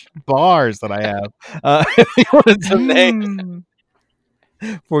fresh bars that I have. If you wanted some names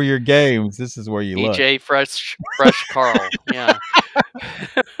for your games, this is where you look. DJ Fresh Carl. Yeah.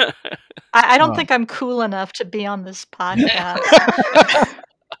 I don't think I'm cool enough to be on this podcast.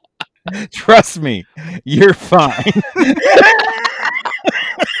 Trust me, you're fine.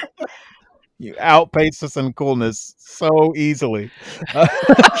 You outpace us in coolness so easily.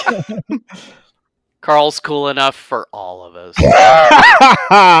 Carl's cool enough for all of us.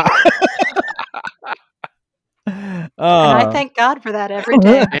 And I thank God for that every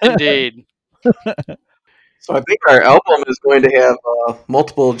day. Indeed. So I think our album is going to have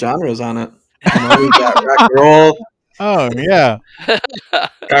multiple genres on it. We've got rock and roll. Oh yeah.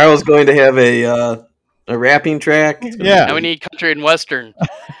 Carl's going to have a rapping track. Yeah. And we need country and western.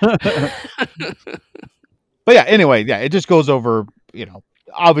 But yeah, anyway, it just goes over,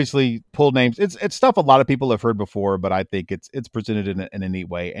 obviously pull names. It's stuff a lot of people have heard before, but I think it's presented in a neat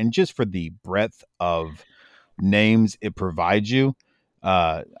way. And just for the breadth of names it provides you,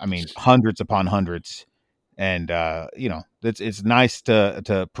 hundreds upon hundreds. And it's nice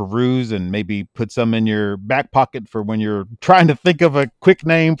to peruse and maybe put some in your back pocket for when you're trying to think of a quick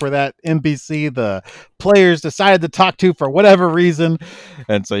name for that NPC the players decided to talk to for whatever reason,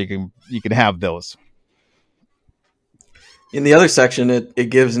 and so you can have those. In the other section,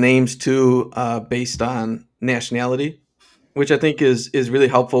 it gives names too based on nationality, which I think is really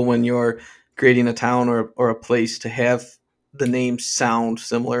helpful when you're creating a town or a place to have the names sound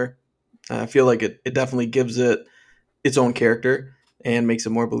similar. I feel like it definitely gives it its own character and makes it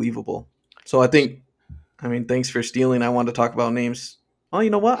more believable. So thanks for stealing. I wanted to talk about names. Oh, you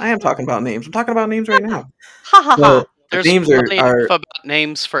know what? I am talking about names. I'm talking about names right now. Ha ha ha. There's names plenty are about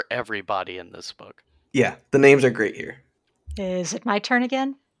names for everybody in this book. Yeah, the names are great here. Is it my turn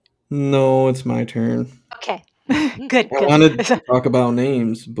again? No, it's my turn. Okay. Good. I wanted to talk about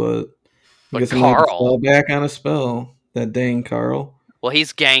names, but I guess I'm going to fall back on a spell. That dang Carl. Well,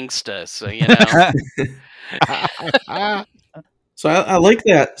 he's gangsta, so So I like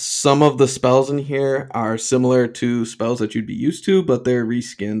that some of the spells in here are similar to spells that you'd be used to, but they're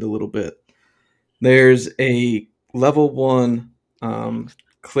reskinned a little bit. There's a level 1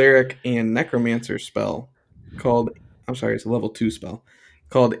 cleric and necromancer spell it's a level 2 spell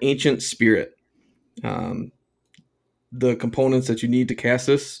called Ancient Spirit. The components that you need to cast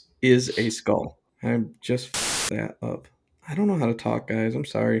this is a skull. I'm just that up. I don't know how to talk, guys. I'm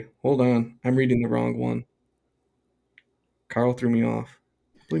sorry. Hold on. I'm reading the wrong one. Carl threw me off.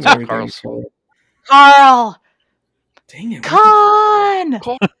 I believe Oh, everything is Carl's. Carl! Dang it. Con!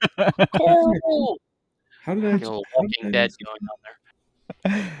 Cool. How did I... A little Walking Dead going on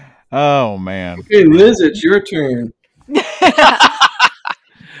there. Oh man. Okay, Liz, it's your turn.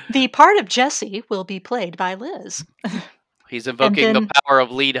 The part of Jesse will be played by Liz. He's invoking then- the power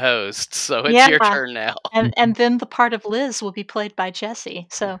of lead host, so it's Yeah. your turn now. And then the part of Liz will be played by Jesse.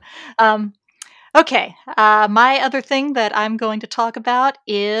 So, okay. My other thing that I'm going to talk about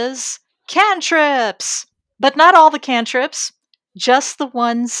is cantrips, but not all the cantrips, just the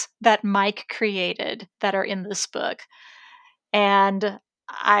ones that Mike created that are in this book. And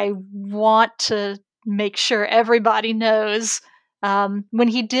I want to make sure everybody knows when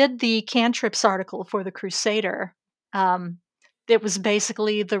he did the cantrips article for the Crusader, it was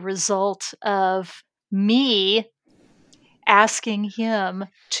basically the result of me asking him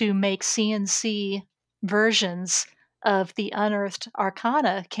to make CNC versions of the unearthed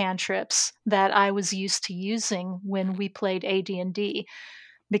arcana cantrips that I was used to using when we played AD&D,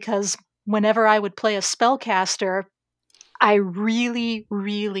 because whenever I would play a spellcaster, I really,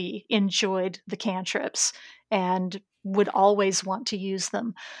 really enjoyed the cantrips and would always want to use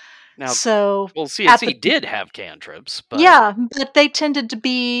them. Now, so, well, CNC did have cantrips, but yeah, but they tended to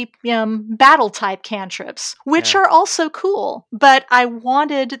be battle type cantrips, which are also cool. But I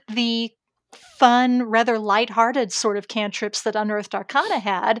wanted the fun, rather lighthearted sort of cantrips that Unearthed Arcana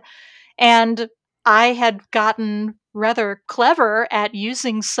had, and I had gotten rather clever at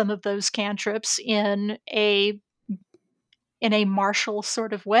using some of those cantrips in a martial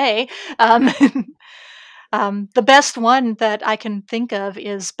sort of way. The best one that I can think of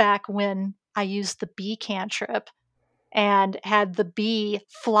is back when I used the bee cantrip and had the bee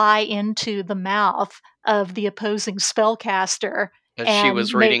fly into the mouth of the opposing spellcaster. as she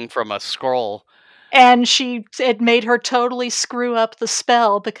was reading from a scroll. And it made her totally screw up the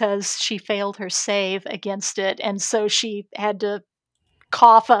spell because she failed her save against it. And so she had to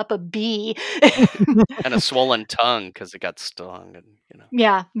cough up a bee. And a swollen tongue because it got stung. And,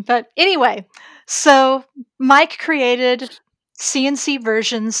 Yeah, but anyway, so Mike created CNC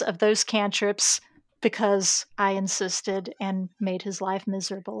versions of those cantrips because I insisted and made his life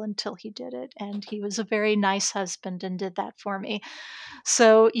miserable until he did it. And he was a very nice husband and did that for me.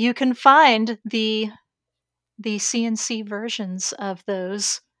 So you can find the CNC versions of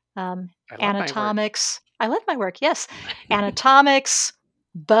those anatomics. I love my work, yes. Anatomics,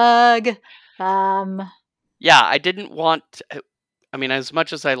 bug. Yeah, I didn't want. I mean, as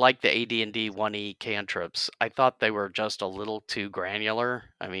much as I like the AD&D 1E cantrips, I thought they were just a little too granular.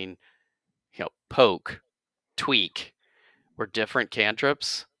 I mean, poke, tweak were different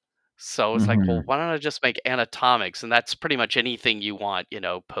cantrips. So it's like, well, why don't I just make anatomics? And that's pretty much anything you want,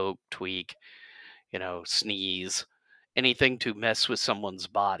 poke, tweak, sneeze, anything to mess with someone's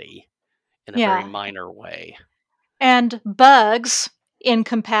body in a very minor way. And bugs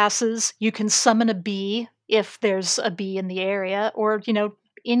encompasses you can summon a bee if there's a bee in the area, or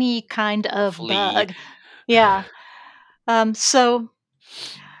any kind of bug. Yeah. So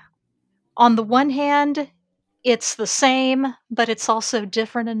on the one hand, it's the same, but it's also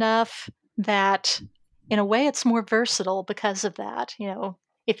different enough that in a way it's more versatile because of that.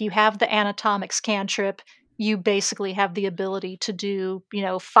 If you have the anatomics cantrip, you basically have the ability to do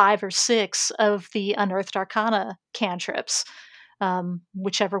 5 or 6 of the unearthed arcana cantrips,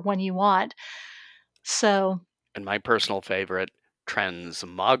 whichever one you want. So, and my personal favorite,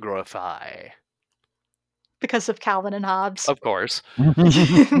 transmogrify, because of Calvin and Hobbes, of course.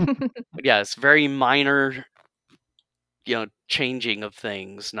 Yeah, it's very minor, changing of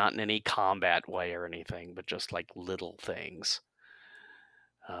things, not in any combat way or anything, but just like little things.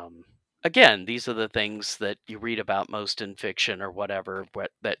 Again, these are the things that you read about most in fiction or whatever,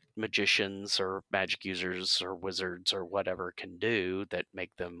 that magicians or magic users or wizards or whatever can do that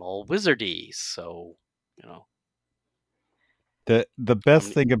make them all wizardy. So, The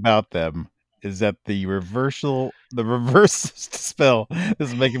best thing about them is that the reverse spell, this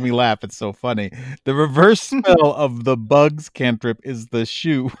is making me laugh, it's so funny. The reverse spell of the bugs cantrip is the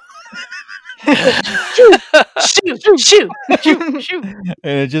shoe. shoot.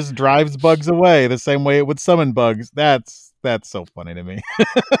 And it just drives bugs away the same way it would summon bugs. That's so funny to me.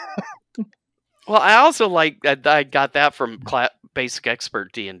 Well, I also like that. I got that from basic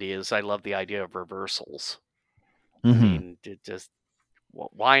expert D&D. Is I love the idea of reversals. I mean, it just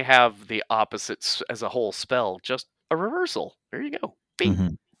why have the opposites as a whole spell? Just a reversal. There you go.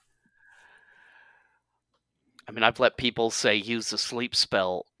 Bing. I mean, I've let people say use a sleep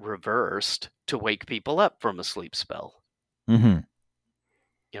spell reversed to wake people up from a sleep spell. Mm-hmm.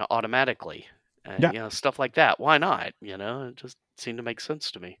 Automatically. Yeah. Stuff like that. Why not? It just seemed to make sense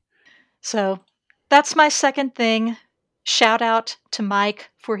to me. So that's my second thing. Shout out to Mike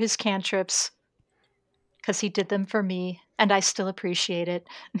for his cantrips, because he did them for me, and I still appreciate it.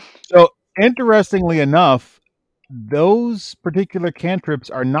 So, interestingly enough, those particular cantrips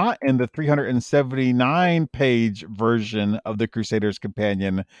are not in the 379-page version of the Crusaders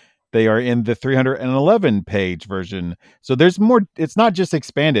Companion. They are in the 311-page version. So there's more. It's not just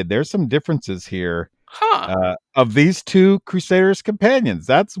expanded. There's some differences here of these two Crusaders Companions.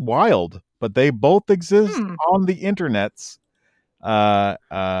 That's wild, but they both exist on the internets.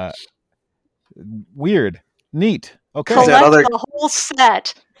 Weird. Neat. Okay. Collect the whole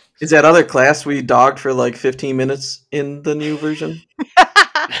set. Is that other class we dogged for like 15 minutes in the new version?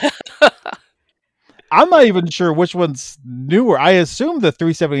 I'm not even sure which one's newer. I assume the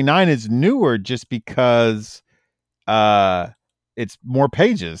 379 is newer just because it's more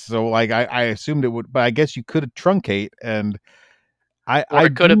pages. So like I assumed it would, but I guess you could truncate, and or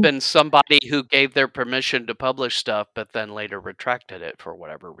it could have been somebody who gave their permission to publish stuff but then later retracted it for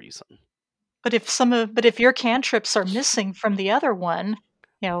whatever reason. But if your cantrips are missing from the other one,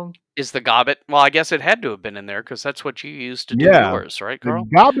 is the Gobbet? Well, I guess it had to have been in there because that's what you used to do yours, right, Carl?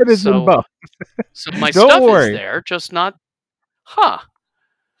 The Gobbet is in both. So my stuff is there, just not. I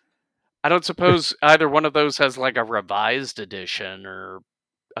don't suppose either one of those has like a revised edition or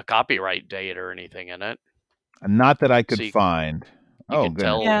a copyright date or anything in it. Not that I could find. You can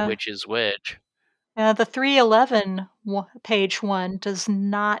tell which is which. The 311 page one does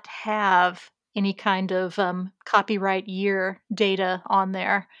not have any kind of copyright year data on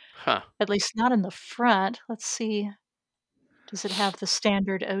there. At least not in the front. Let's see. Does it have the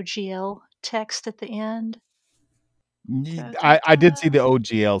standard OGL text at the end? I did see the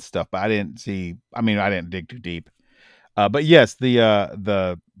OGL stuff, but I didn't dig too deep. But yes,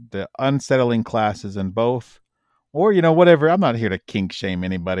 the unsettling classes in both, or whatever. I'm not here to kink shame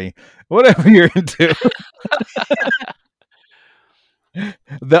anybody. Whatever you're into.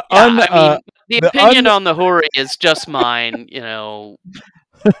 The opinion on the Hori is just mine. Your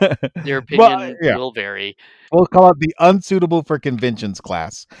opinion will vary. We'll call it the unsuitable for conventions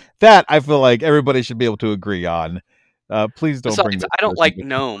class. That I feel like everybody should be able to agree on. Please don't bring. I don't like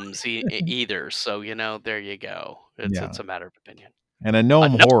gnomes either, so there you go. It's a matter of opinion. And a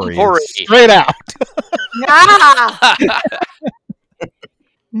gnome Hori straight out.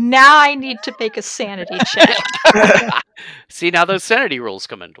 Now I need to make a sanity check. See, now those sanity rules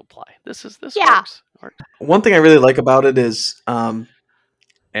come into play. This works. One thing I really like about it is,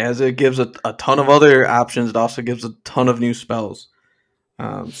 as it gives a ton of other options, it also gives a ton of new spells.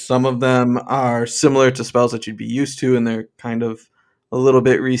 Some of them are similar to spells that you'd be used to, and they're kind of a little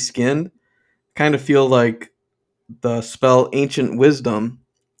bit reskinned. Kind of feel like the spell Ancient Wisdom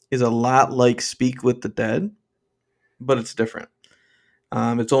is a lot like Speak with the Dead, but it's different.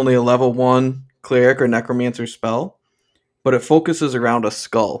 It's only a level 1 cleric or necromancer spell, but it focuses around a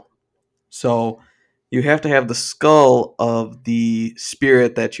skull. So you have to have the skull of the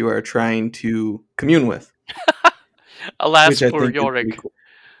spirit that you are trying to commune with. Alas, poor Yorick. Cool.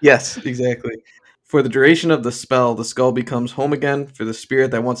 Yes, exactly. For the duration of the spell, the skull becomes home again for the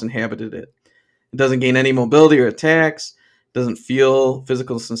spirit that once inhabited it. It doesn't gain any mobility or attacks, doesn't feel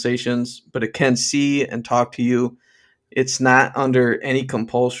physical sensations, but it can see and talk to you. It's not under any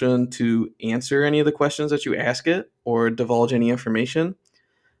compulsion to answer any of the questions that you ask it or divulge any information.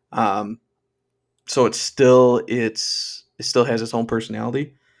 So it still has its own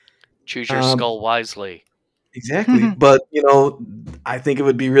personality. Choose your skull wisely. Exactly. But, I think it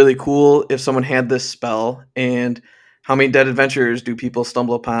would be really cool if someone had this spell, and how many dead adventurers do people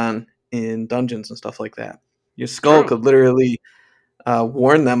stumble upon in dungeons and stuff like that? Your skull could literally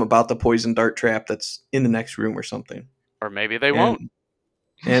warn them about the poison dart trap that's in the next room or something. Or maybe they won't.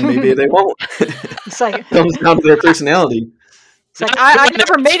 And maybe they won't. It's like it comes down to their personality. It's like, I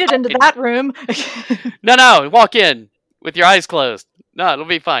never made it into that room. No, walk in with your eyes closed. No, it'll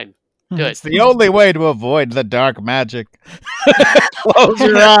be fine. Good. It's the only way to avoid the dark magic. Close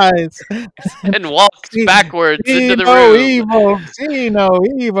your eyes. And walk backwards into the room. See no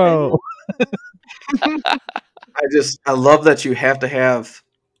evil. I love that you have to have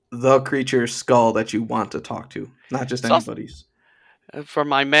the creature's skull that you want to talk to, not just anybody's. For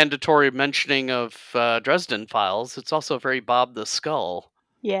my mandatory mentioning of Dresden Files, it's also very Bob the Skull.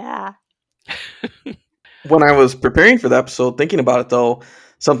 Yeah. When I was preparing for the episode, thinking about it, though,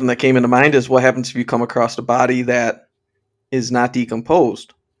 something that came into mind is what happens if you come across a body that is not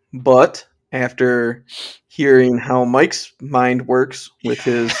decomposed, but after hearing how Mike's mind works with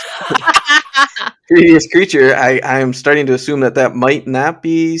his previous creature, I'm starting to assume that might not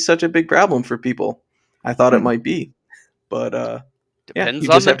be such a big problem for people. I thought it might be, but yeah, Depends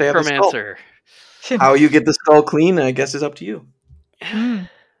you on just the have to have the skull. necromancer. How you get the skull clean, I guess, is up to you.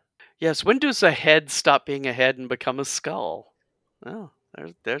 Yes, when does a head stop being a head and become a skull? Oh,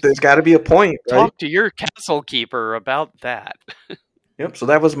 There's got to be a point, right? Talk to your castle keeper about that. Yep. So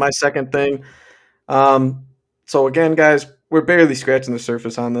that was my second thing. So again, guys, we're barely scratching the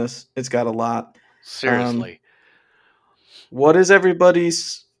surface on this. It's got a lot. Seriously. What is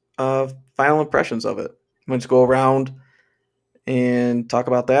everybody's final impressions of it? Let's go around and talk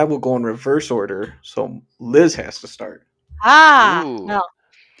about that. We'll go in reverse order. So Liz has to start. No.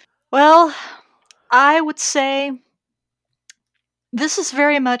 Well, I would say this is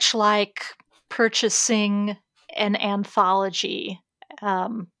very much like purchasing an anthology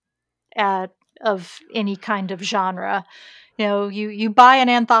of any kind of genre. You buy an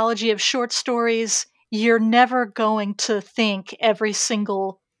anthology of short stories, you're never going to think every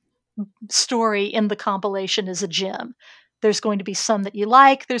single story in the compilation is a gem. There's going to be some that you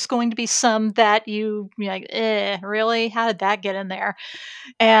like. There's going to be some that you're like, really? How did that get in there?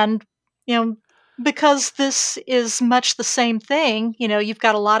 And, because this is much the same thing, you've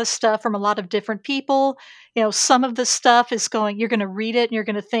got a lot of stuff from a lot of different people. Some of the stuff is you're going to read it and you're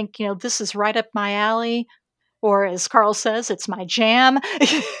going to think, this is right up my alley. Or as Carl says, it's my jam.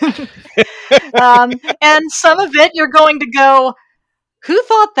 And some of it you're going to go, who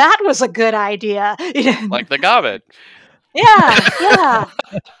thought that was a good idea? Like the Gobbit. Yeah.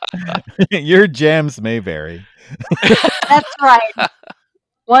 Your jams may vary. That's right.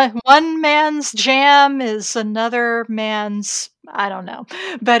 One man's jam is another man's, I don't know.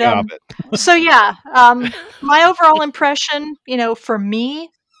 But so yeah, my overall impression, for me,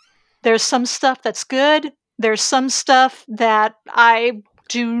 there's some stuff that's good. There's some stuff that I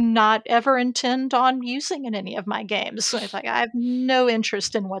do not ever intend on using in any of my games. So it's like I have no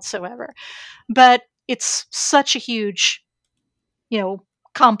interest in whatsoever. But it's such a huge,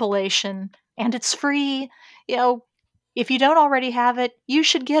 compilation, and it's free. If you don't already have it, you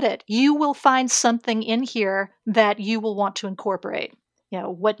should get it. You will find something in here that you will want to incorporate.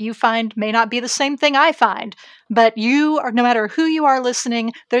 What you find may not be the same thing I find, but no matter who you are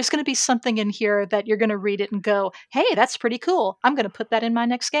listening, there's going to be something in here that you're going to read it and go, hey, that's pretty cool. I'm going to put that in my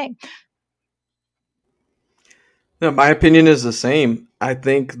next game. No, my opinion is the same. I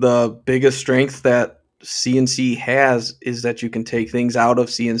think the biggest strength that CNC has is that you can take things out of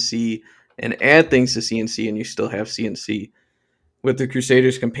CNC and add things to CNC, and you still have CNC. With the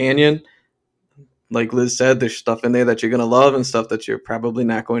Crusaders Companion, like Liz said, there's stuff in there that you're going to love and stuff that you're probably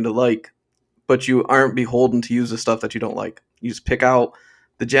not going to like, but you aren't beholden to use the stuff that you don't like. You just pick out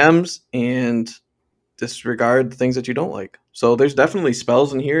the gems and disregard the things that you don't like. So there's definitely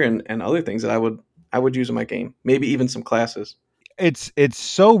spells in here and other things that I would use in my game. Maybe even some classes. It's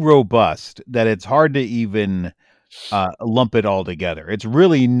so robust that it's hard to even lump it all together. It's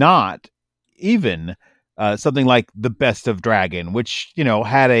really not even something like the Best of Dragon, which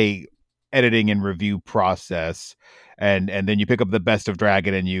had a editing and review process, and then you pick up the Best of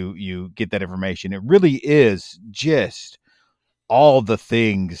Dragon and you get that information. It really is just all the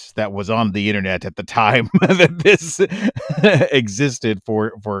things that was on the internet at the time that this existed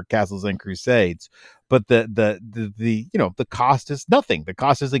for Castles and Crusades. But the the cost is nothing. The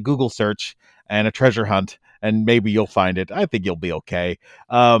cost is a Google search and a treasure hunt, and maybe you'll find it. I think you'll be okay.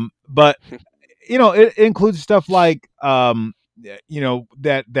 But it includes stuff like that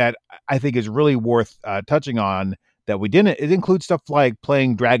I think is really worth touching on that we didn't. It includes stuff like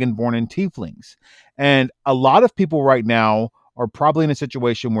playing Dragonborn and Tieflings, and a lot of people right now are probably in a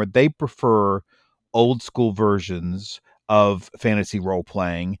situation where they prefer old school versions of fantasy role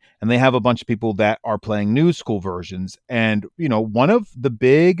playing, and they have a bunch of people that are playing new school versions. And one of the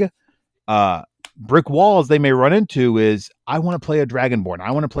big brick walls they may run into is, I want to play a Dragonborn,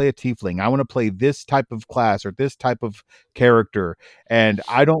 I want to play a Tiefling, I want to play this type of class or this type of character, and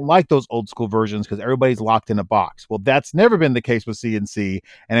I don't like those old school versions because everybody's locked in a box. Well, that's never been the case with CNC,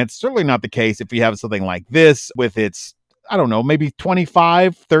 and it's certainly not the case if you have something like this with its, I don't know, maybe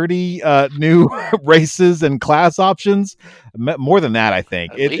 25, 30 new races and class options. More than that, I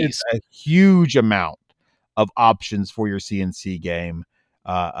think. It's a huge amount of options for your CNC game.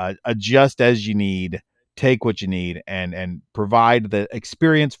 Adjust as you need, take what you need, and provide the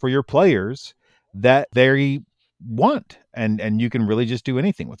experience for your players that they want. And you can really just do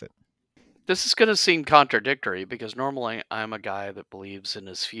anything with it. This is going to seem contradictory because normally I'm a guy that believes in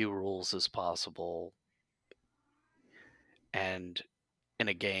as few rules as possible. And in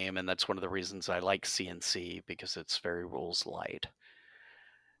a game, and that's one of the reasons I like CNC, because it's very rules light.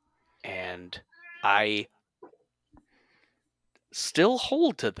 And I still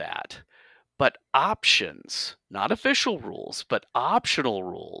hold to that. But options, not official rules, but optional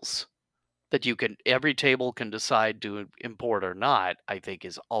rules that every table can decide to import or not, I think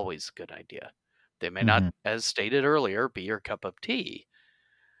is always a good idea. They may not, as stated earlier, be your cup of tea,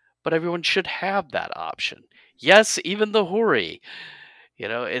 but everyone should have that option. Yes, even the Huri.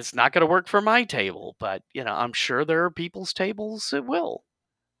 It's not going to work for my table, but I'm sure there are people's tables it will.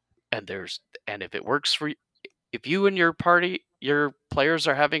 And if it works for you, if you and your players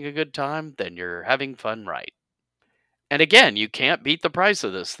are having a good time, then you're having fun, right? And again, you can't beat the price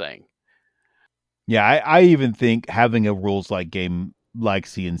of this thing. Yeah, I even think having a rules like game like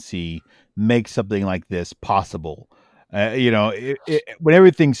CNC makes something like this possible. When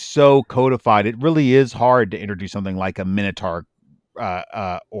everything's so codified, it really is hard to introduce something like a Minotaur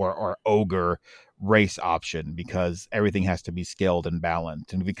or Ogre race option, because everything has to be scaled and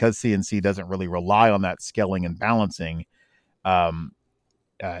balanced. And because CNC doesn't really rely on that scaling and balancing,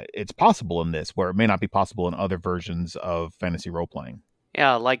 it's possible in this, where it may not be possible in other versions of fantasy role-playing.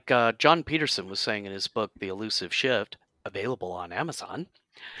 Yeah, like John Peterson was saying in his book, The Elusive Shift, available on Amazon,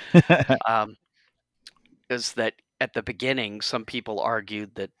 is that at the beginning, some people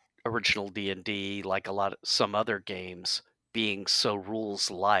argued that original D&D, like some other games, being so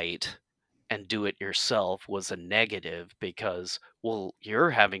rules light and do it yourself was a negative, because, well,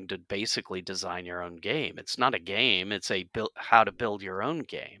 you're having to basically design your own game. It's not a game, it's how to build your own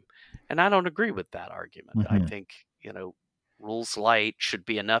game. And I don't agree with that argument. I think, rules light should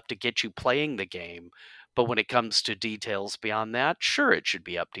be enough to get you playing the game. But when it comes to details beyond that, sure, it should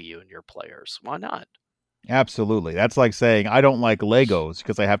be up to you and your players. Why not? Absolutely. That's like saying, I don't like Legos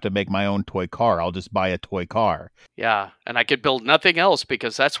because I have to make my own toy car. I'll just buy a toy car. Yeah, and I could build nothing else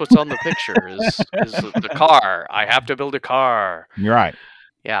because that's what's on the picture is the car. I have to build a car. You're right.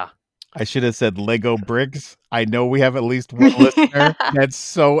 Yeah. I should have said Lego bricks. I know we have at least one listener that's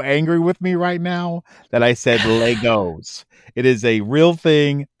so angry with me right now that I said Legos. It is a real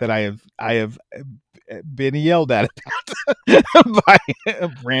thing that I have been yelled at about by a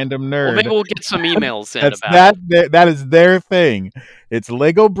random nerd. Well, maybe we'll get some emails in about it. That is their thing. It's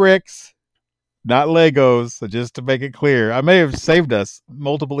Lego bricks, not Legos. So just to make it clear, I may have saved us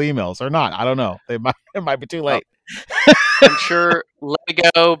multiple emails or not. I don't know. It might be too late. I'm sure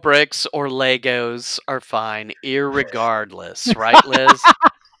Lego bricks or Legos are fine, irregardless, right, Liz?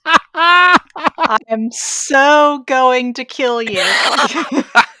 I am so going to kill you.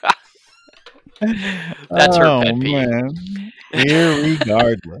 That's her pet peeve. Man.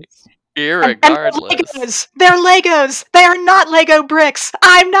 Irregardless. Irregardless. They're Legos. They are not Lego bricks.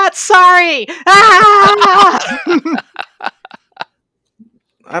 I'm not sorry. Ah!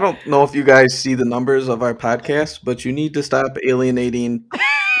 I don't know if you guys see the numbers of our podcast, but you need to stop alienating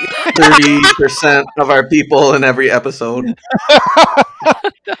 30% of our people in every episode.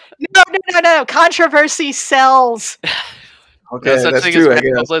 No. Controversy sells. Okay, no such that's thing true, as I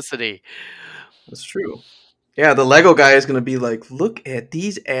guess. publicity. That's true. Yeah, the Lego guy is going to be like, look at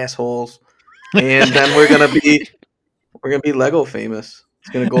these assholes. And then we're going to be Lego famous. It's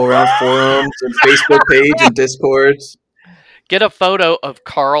going to go around forums and Facebook page and Discords. Get a photo of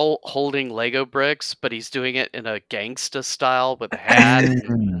Carl holding Lego bricks, but he's doing it in a gangsta style with a hat.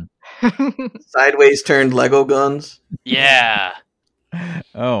 Sideways turned Lego guns. Yeah.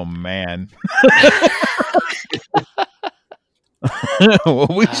 Oh, man. Well,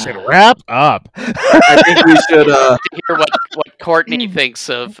 we should wrap up. I think we should to hear what Courtney thinks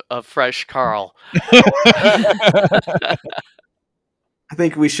of Fresh Carl. I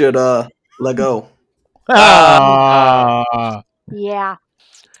think we should let go. Yeah.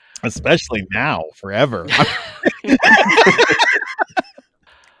 Especially now, forever.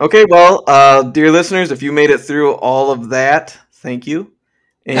 Okay, well, dear listeners, if you made it through all of that, thank you.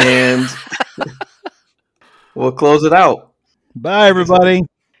 And we'll close it out. Bye, everybody.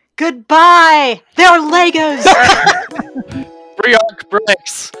 Goodbye. They're Legos. Briark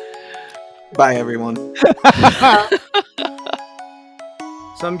bricks. Bye, everyone.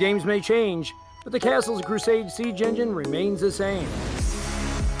 Some games may change, but the Castles Crusade siege engine remains the same.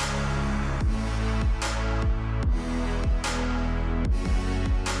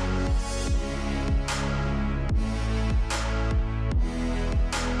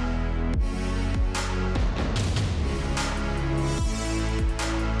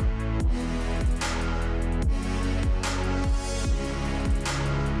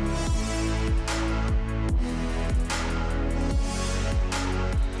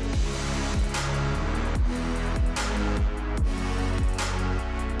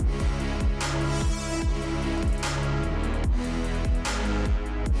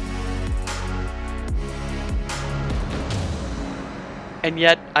 And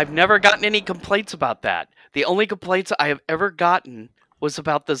yet, I've never gotten any complaints about that. The only complaints I have ever gotten was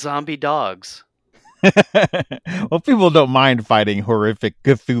about the zombie dogs. Well, people don't mind fighting horrific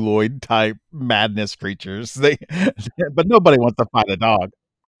Cthulhuoid type madness creatures. But nobody wants to fight a dog.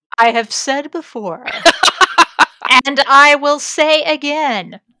 I have said before, and I will say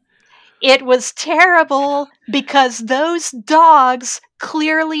again, it was terrible because those dogs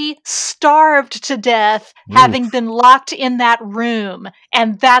clearly starved to death, having been locked in that room.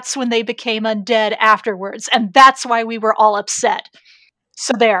 And that's when they became undead afterwards. And that's why we were all upset.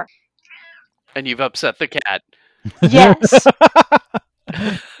 So there. And you've upset the cat. Yes.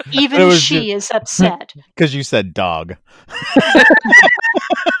 Even was she is upset. Because you said dog.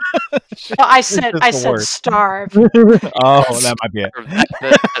 Well, I said word. starve. Oh, that might be it.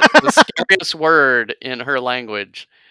 The scariest word in her language.